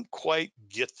didn't quite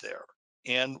get there.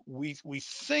 And we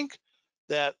think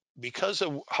that because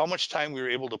of how much time we were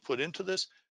able to put into this,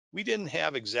 we didn't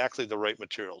have exactly the right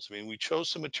materials. I mean, we chose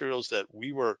some materials that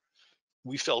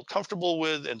we felt comfortable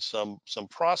with, and some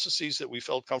processes that we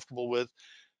felt comfortable with,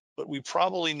 but we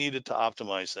probably needed to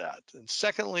optimize that. And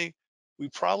secondly, we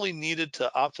probably needed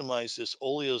to optimize this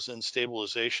oleosin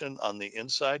stabilization on the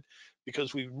inside,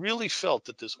 because we really felt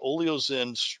that this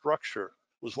oleosin structure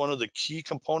was one of the key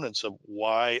components of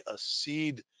why a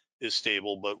seed is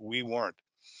stable, but we weren't.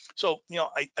 So, you know,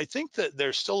 I think that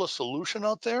there's still a solution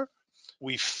out there.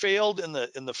 We failed in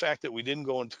the fact that we didn't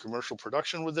go into commercial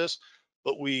production with this,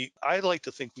 but I like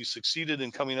to think we succeeded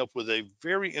in coming up with a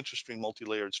very interesting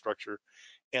multi-layered structure,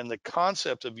 and the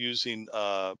concept of using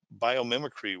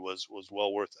biomimicry was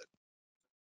well worth it.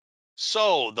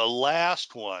 So the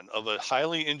last one of a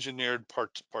highly engineered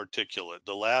particulate,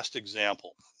 the last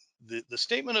example, the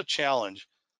statement of challenge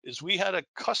is, we had a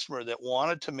customer that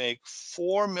wanted to make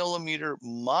 4 millimeter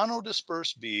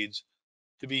monodispersed beads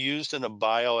to be used in a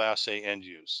bioassay end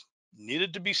use.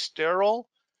 Needed to be sterile,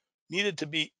 needed to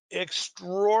be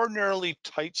extraordinarily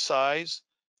tight size,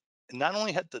 and not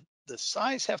only had the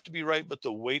size have to be right, but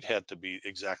the weight had to be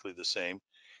exactly the same.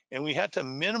 And we had to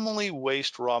minimally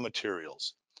waste raw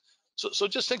materials. So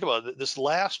just think about it. This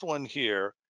last one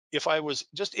here, if I was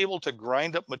just able to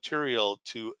grind up material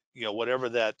to, you know, whatever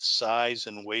that size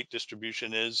and weight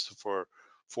distribution is for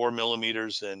 4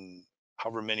 millimeters and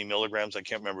however many milligrams, I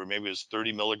can't remember, maybe it was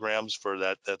 30 milligrams for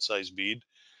that size bead,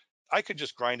 I could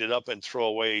just grind it up and throw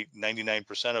away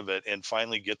 99% of it and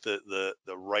finally get the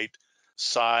right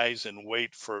size and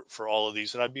weight for all of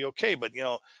these, and I'd be okay. But, you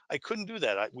know, I couldn't do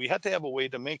that. We had to have a way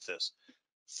to make this.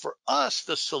 For us,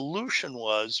 the solution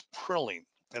was prilling.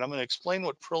 And I'm going to explain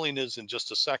what prilling is in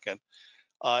just a second.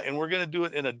 And we're going to do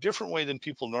it in a different way than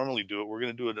people normally do it. We're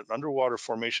going to do it in underwater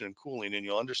formation and cooling, and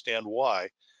you'll understand why.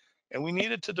 And we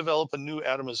needed to develop a new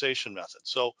atomization method.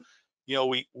 So, you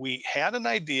know, we had an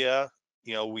idea,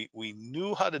 you know, we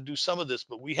knew how to do some of this,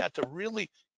 but we had to really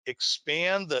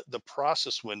expand the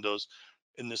process windows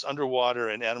in this underwater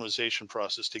and atomization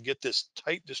process to get this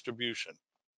tight distribution.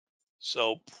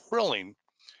 So prilling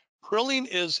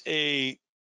is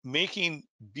making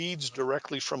beads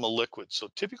directly from a liquid. So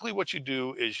typically what you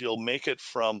do is you'll make it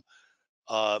from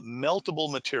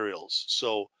meltable materials.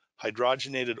 So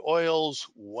hydrogenated oils,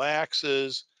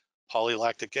 waxes,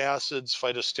 polylactic acids,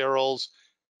 phytosterols,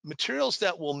 materials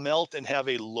that will melt and have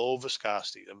a low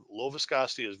viscosity. And low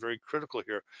viscosity is very critical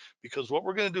here, because what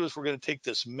we're going to do is we're going to take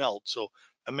this melt. So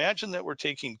imagine that we're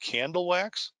taking candle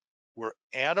wax, we're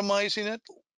atomizing it,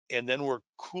 and then we're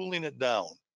cooling it down.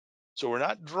 So we're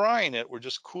not drying it, we're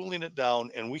just cooling it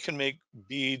down, and we can make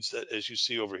beads that, as you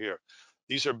see over here.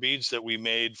 These are beads that we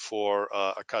made for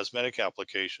a cosmetic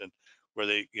application where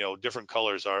they, different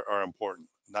colors are important.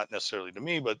 Not necessarily to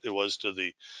me, but it was to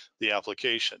the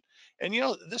application. And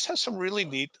this has some really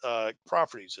neat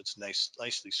properties. It's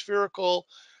nicely spherical.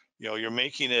 You're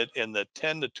making it in the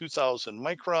 10 to 2000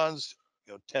 microns,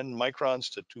 10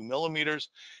 microns to 2 millimeters,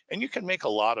 and you can make a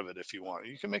lot of it if you want.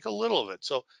 You can make a little of it.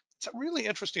 So it's a really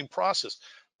interesting process.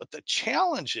 But the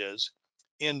challenge is,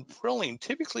 in prilling,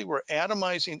 typically we're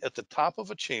atomizing at the top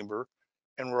of a chamber,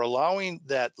 and we're allowing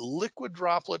that liquid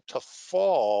droplet to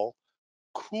fall,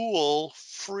 cool,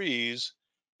 freeze,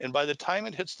 and by the time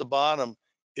it hits the bottom,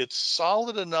 it's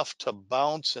solid enough to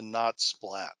bounce and not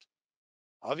splat.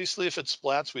 Obviously, if it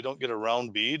splats, we don't get a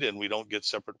round bead and we don't get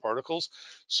separate particles.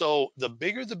 So the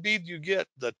bigger the bead you get,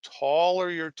 the taller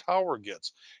your tower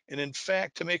gets. And in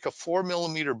fact, to make a 4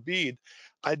 millimeter bead,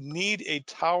 I'd need a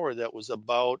tower that was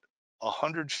about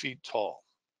 100 feet tall.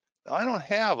 Now, I don't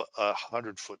have a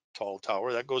 100-foot tall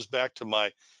tower. That goes back to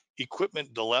my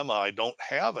equipment dilemma. I don't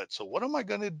have it. So what am I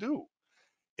going to do?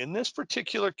 In this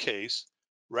particular case,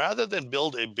 rather than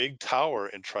build a big tower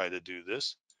and try to do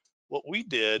this, what we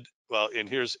did, well, and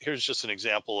here's just an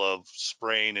example of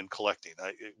spraying and collecting.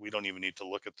 We don't even need to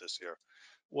look at this here.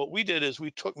 What we did is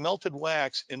we took melted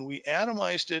wax and we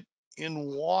atomized it in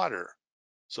water.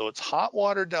 So it's hot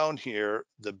water down here.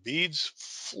 The beads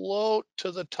float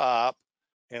to the top,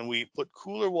 and we put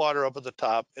cooler water up at the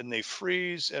top, and they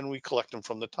freeze, and we collect them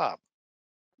from the top.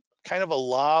 Kind of a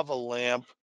lava lamp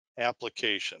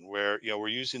application where we're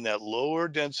using that lower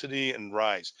density and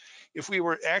rise. If we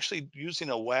were actually using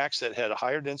a wax that had a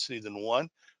higher density than 1,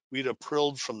 we'd have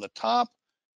prilled from the top,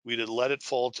 we'd have let it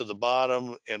fall to the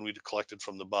bottom, and we'd have collected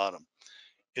from the bottom.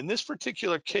 In this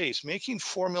particular case, making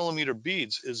 4 millimeter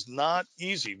beads is not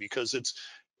easy, because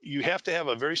you have to have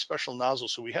a very special nozzle.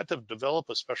 So we had to develop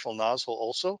a special nozzle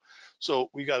also. So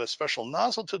we got a special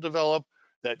nozzle to develop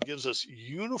that gives us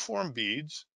uniform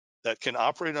beads that can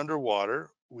operate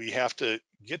underwater. We have to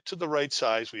get to the right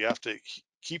size. We have to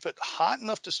keep it hot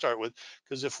enough to start with,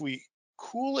 because if we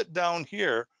cool it down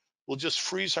here, we'll just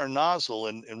freeze our nozzle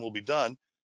and we'll be done.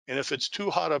 And if it's too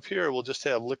hot up here, we'll just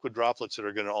have liquid droplets that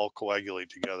are going to all coagulate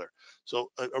together. So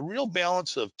a real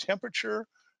balance of temperature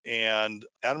and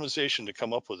atomization to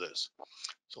come up with this.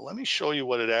 So let me show you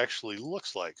what it actually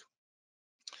looks like.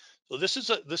 So this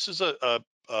is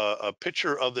a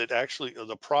picture of it, actually, of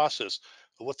the process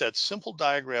of what that simple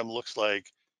diagram looks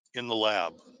like in the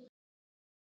lab.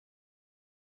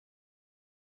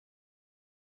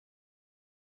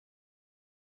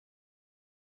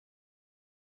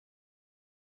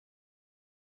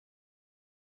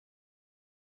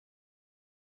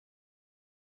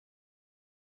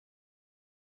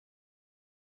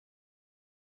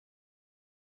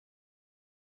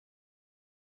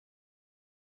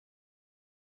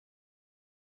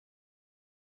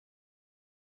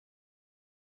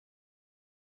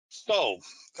 So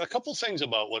a couple things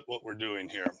about what we're doing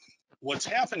here. What's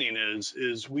happening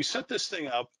is we set this thing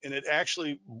up and it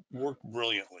actually worked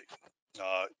brilliantly.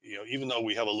 Even though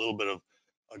we have a little bit of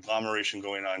agglomeration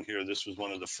going on here, this was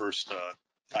one of the first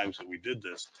times that we did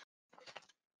this.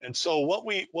 And so what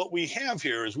we have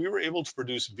here is we were able to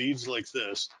produce beads like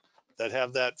this that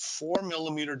have that 4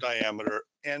 millimeter diameter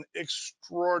and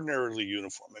extraordinarily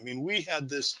uniform. I mean, we had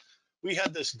this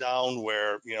down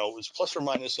where it was plus or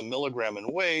minus a milligram in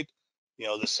weight.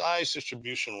 The size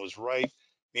distribution was right. I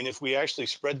mean, if we actually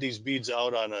spread these beads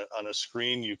out on a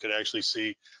screen, you could actually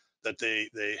see that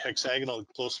they hexagonal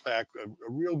close pack, a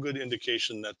real good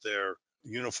indication that they're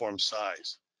uniform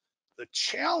size. The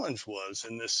challenge was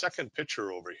in this second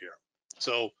picture over here.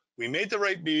 So we made the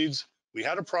right beads. We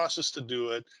had a process to do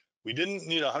it. We didn't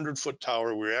need a 100-foot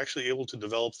tower. We were actually able to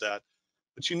develop that.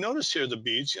 But you notice here the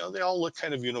beads, they all look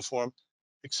kind of uniform,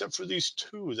 except for these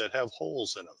 2 that have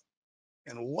holes in them.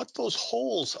 And what those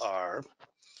holes are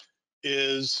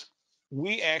is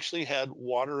we actually had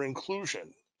water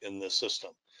inclusion in this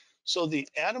system. So the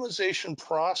atomization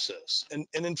process, and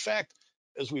in fact,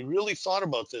 as we really thought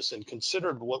about this and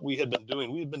considered what we had been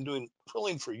doing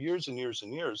prilling for years and years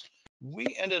and years, we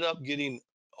ended up getting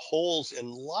holes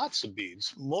in lots of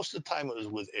beads. Most of the time it was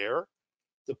with air.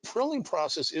 The prilling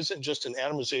process isn't just an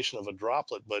atomization of a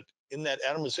droplet, but in that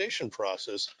atomization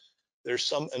process, there's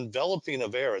some enveloping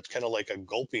of air. It's kind of like a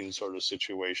gulping sort of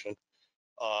situation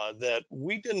that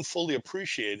we didn't fully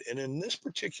appreciate. And in this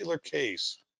particular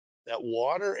case, that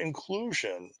water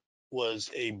inclusion was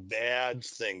a bad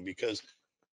thing because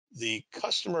the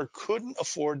customer couldn't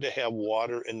afford to have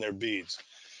water in their beads.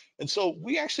 And so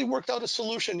we actually worked out a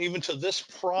solution even to this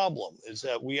problem, is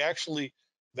that we actually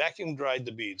vacuum dried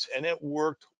the beads and it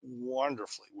worked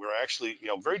wonderfully. We're actually,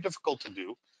 very difficult to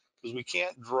do because we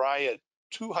can't dry it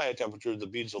too high a temperature, the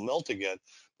beads will melt again.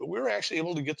 But we were actually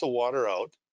able to get the water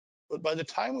out. But by the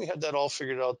time we had that all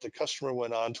figured out, the customer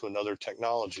went on to another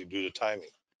technology due to timing.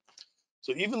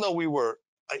 So even though we were,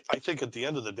 I think at the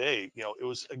end of the day, it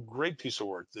was a great piece of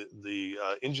work. The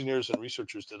engineers and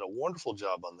researchers did a wonderful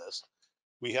job on this.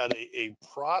 We had a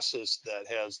process that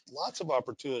has lots of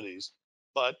opportunities,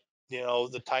 but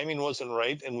the timing wasn't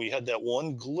right, and we had that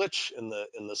one glitch in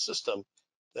the system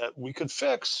that we could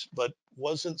fix, but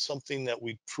wasn't something that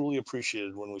we truly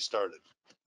appreciated when we started.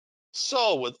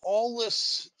 So with all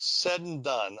this said and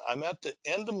done, I'm at the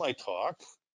end of my talk.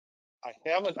 I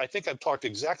think I've talked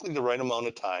exactly the right amount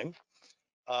of time.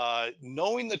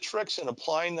 Knowing the tricks and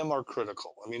applying them are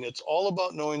critical. I mean, it's all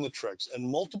about knowing the tricks, and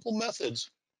multiple methods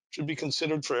should be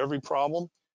considered for every problem.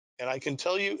 And I can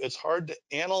tell you, it's hard to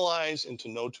analyze and to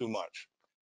know too much.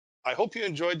 I hope you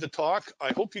enjoyed the talk.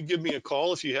 I hope you give me a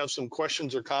call if you have some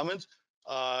questions or comments.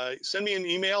 Send me an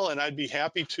email, and I'd be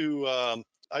happy to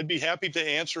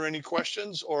answer any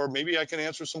questions, or maybe I can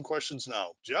answer some questions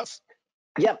now. Jeff?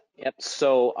 Yep, yep.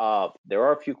 So there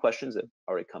are a few questions that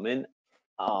already come in.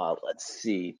 Let's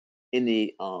see. In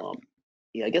the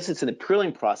yeah, I guess it's in the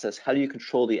prilling process. How do you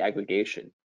control the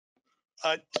aggregation?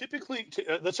 Typically,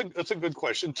 that's a good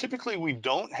question. Typically, we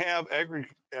don't have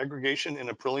aggregation in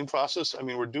a prilling process. I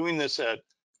mean, we're doing this at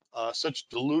such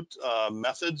dilute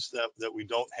methods that we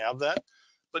don't have that.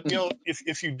 But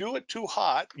if you do it too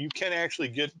hot, you can actually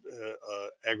get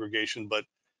aggregation. But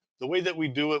the way that we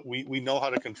do it, we know how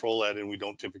to control that, and we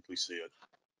don't typically see it.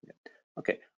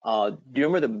 Okay. Do you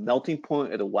remember the melting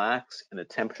point of the wax and the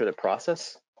temperature of the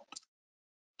process?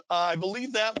 I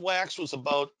believe that wax was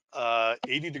about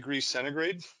 80 degrees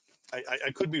centigrade.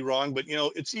 I could be wrong, but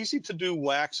it's easy to do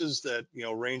waxes that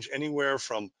range anywhere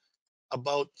from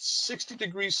about 60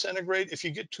 degrees centigrade. If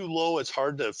you get too low, it's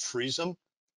hard to freeze them.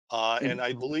 And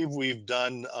I believe we've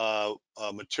done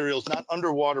materials, not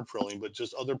underwater prilling, but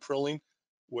just other prilling,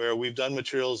 where we've done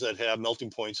materials that have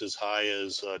melting points as high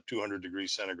as 200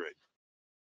 degrees centigrade.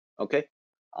 Okay.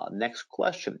 Next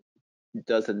question.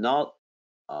 Does the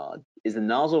is the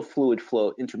nozzle fluid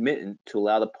flow intermittent to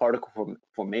allow the particle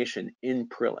formation in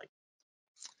prilling?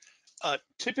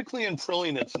 Typically in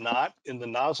prilling, it's not. In the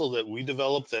nozzle that we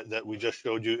developed that we just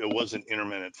showed you, it was an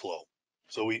intermittent flow.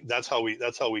 So that's how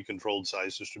we controlled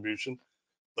size distribution.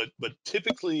 But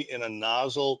typically in a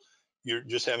nozzle, you're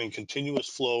just having continuous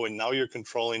flow, and now you're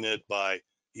controlling it by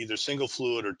either single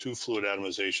fluid or two fluid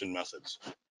atomization methods.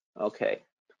 Okay.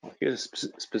 Here's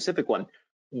a specific one.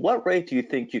 What rate do you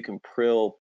think you can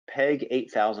prill PEG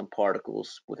 8000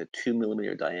 particles with a 2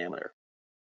 millimeter diameter?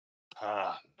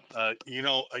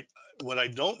 What I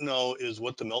don't know is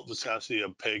what the melt viscosity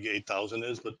of PEG 8000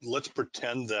 is, but let's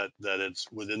pretend that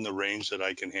it's within the range that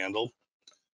I can handle.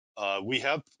 We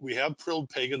have prilled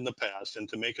PEG in the past, and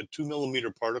to make a 2 millimeter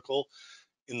particle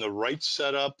in the right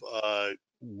setup,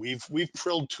 we've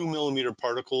prilled 2 millimeter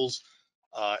particles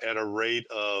at a rate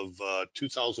of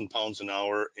 2,000 pounds an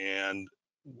hour, and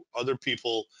other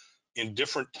people in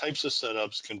different types of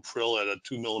setups can prill at a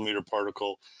 2 millimeter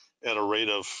particle at a rate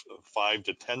of 5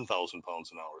 to 10,000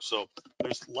 pounds an hour. So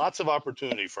there's lots of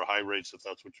opportunity for high rates if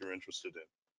that's what you're interested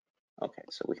in. Okay,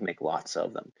 so we can make lots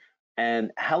of them.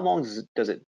 And how long does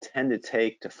it tend to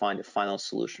take to find a final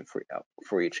solution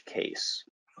for each case?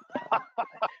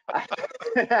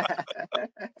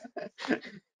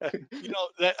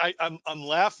 I'm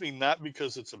laughing not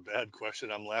because it's a bad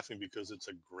question. I'm laughing because it's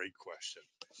a great question.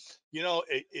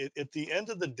 At the end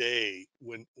of the day,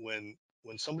 when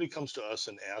somebody comes to us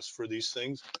and asks for these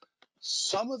things,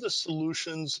 some of the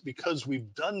solutions, because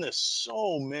we've done this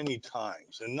so many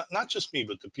times, and not just me,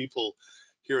 but the people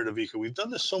here at Avica, we've done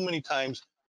this so many times,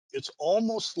 it's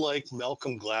almost like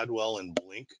Malcolm Gladwell and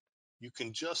Blink. You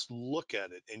can just look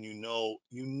at it and you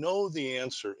know the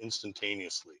answer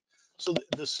instantaneously. So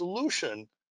the solution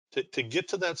to get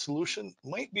to that solution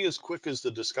might be as quick as the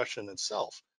discussion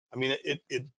itself. I mean,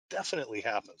 it definitely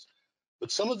happens.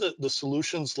 But some of the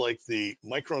solutions, like the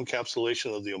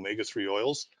microencapsulation of the omega-3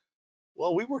 oils,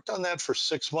 well, we worked on that for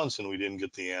 6 months and we didn't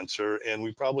get the answer. And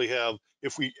we probably have,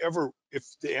 if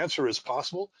the answer is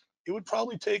possible, it would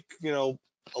probably take,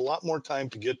 a lot more time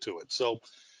to get to it. So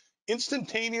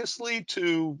instantaneously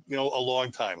to a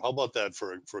long time. How about that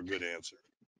for a good answer?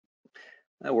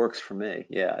 That works for me.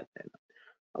 Yeah.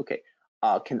 Okay.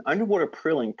 Can underwater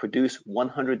prilling produce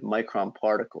 100 micron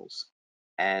particles?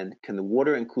 And can the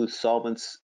water include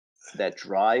solvents that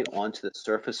dry onto the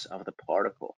surface of the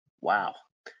particle? Wow.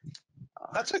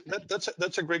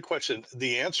 That's a great question.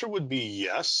 The answer would be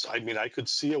yes. I mean, I could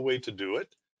see a way to do it.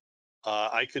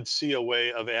 I could see a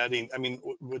way of adding. I mean,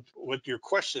 what your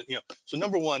question, so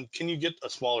number one, can you get a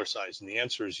smaller size? And the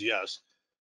answer is yes.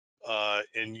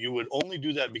 And you would only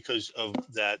do that because of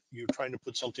that you're trying to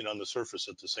put something on the surface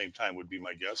at the same time, would be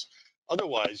my guess.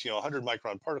 Otherwise, 100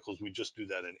 micron particles, we just do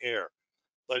that in air.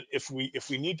 But if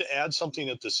we need to add something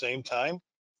at the same time,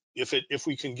 if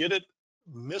we can get it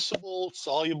miscible,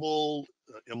 soluble,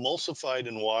 emulsified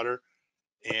in water,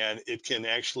 and it can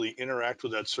actually interact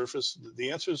with that surface,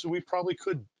 the answer is we probably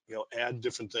could add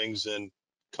different things and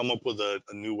come up with a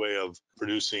new way of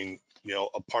producing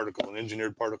a particle, an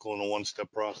engineered particle in a one-step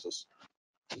process.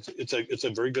 It's a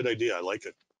very good idea. I like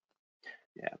it.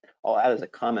 Yeah, I'll add as a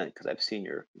comment because I've seen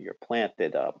your plant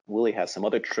that Willie has some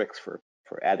other tricks for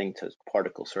adding to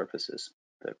particle surfaces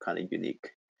that are kind of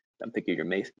unique. I'm thinking your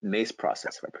mace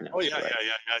process, if I pronounce Oh it yeah, right.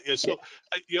 yeah. So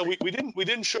we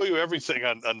didn't show you everything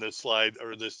on this slide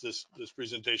or this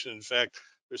presentation. In fact,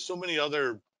 there's so many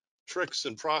other tricks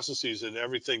and processes and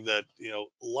everything that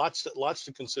lots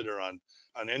to consider on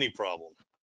any problem.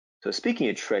 So speaking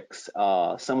of tricks,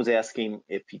 someone's asking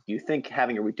if you think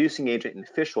having a reducing agent in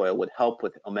fish oil would help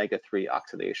with omega-3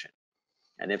 oxidation,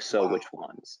 and if so, Wow. which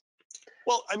ones?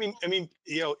 Well, I mean,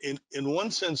 in one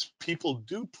sense, people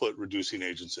do put reducing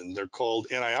agents in. They're called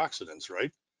antioxidants,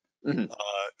 right? Mm-hmm.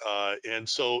 And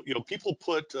so, people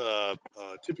put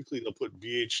typically they'll put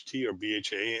BHT or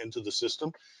BHA into the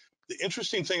system. The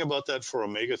interesting thing about that for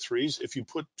omega-3s, if you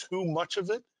put too much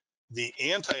of it, the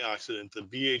antioxidant, the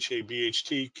BHA,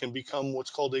 BHT, can become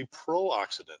what's called a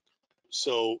pro-oxidant.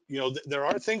 So, there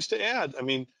are things to add. I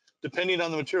mean, depending on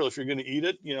the material, if you're going to eat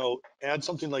it, add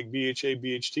something like BHA,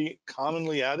 BHT,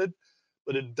 commonly added,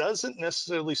 but it doesn't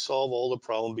necessarily solve all the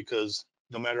problem because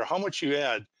no matter how much you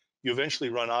add, you eventually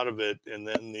run out of it, and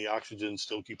then the oxygen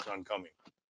still keeps on coming.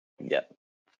 Yep.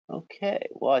 Okay,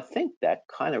 well, I think that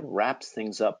kind of wraps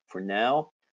things up for now.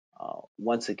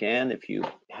 Once again, if you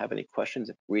have any questions,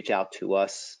 reach out to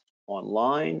us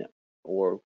online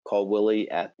or call Willie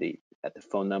at the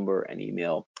phone number and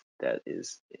email that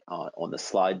is on the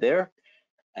slide there,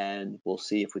 and we'll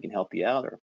see if we can help you out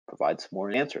or provide some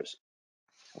more answers.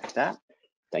 With that,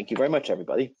 thank you very much,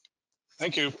 everybody.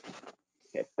 Thank you.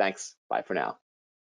 Okay, thanks. Bye for now.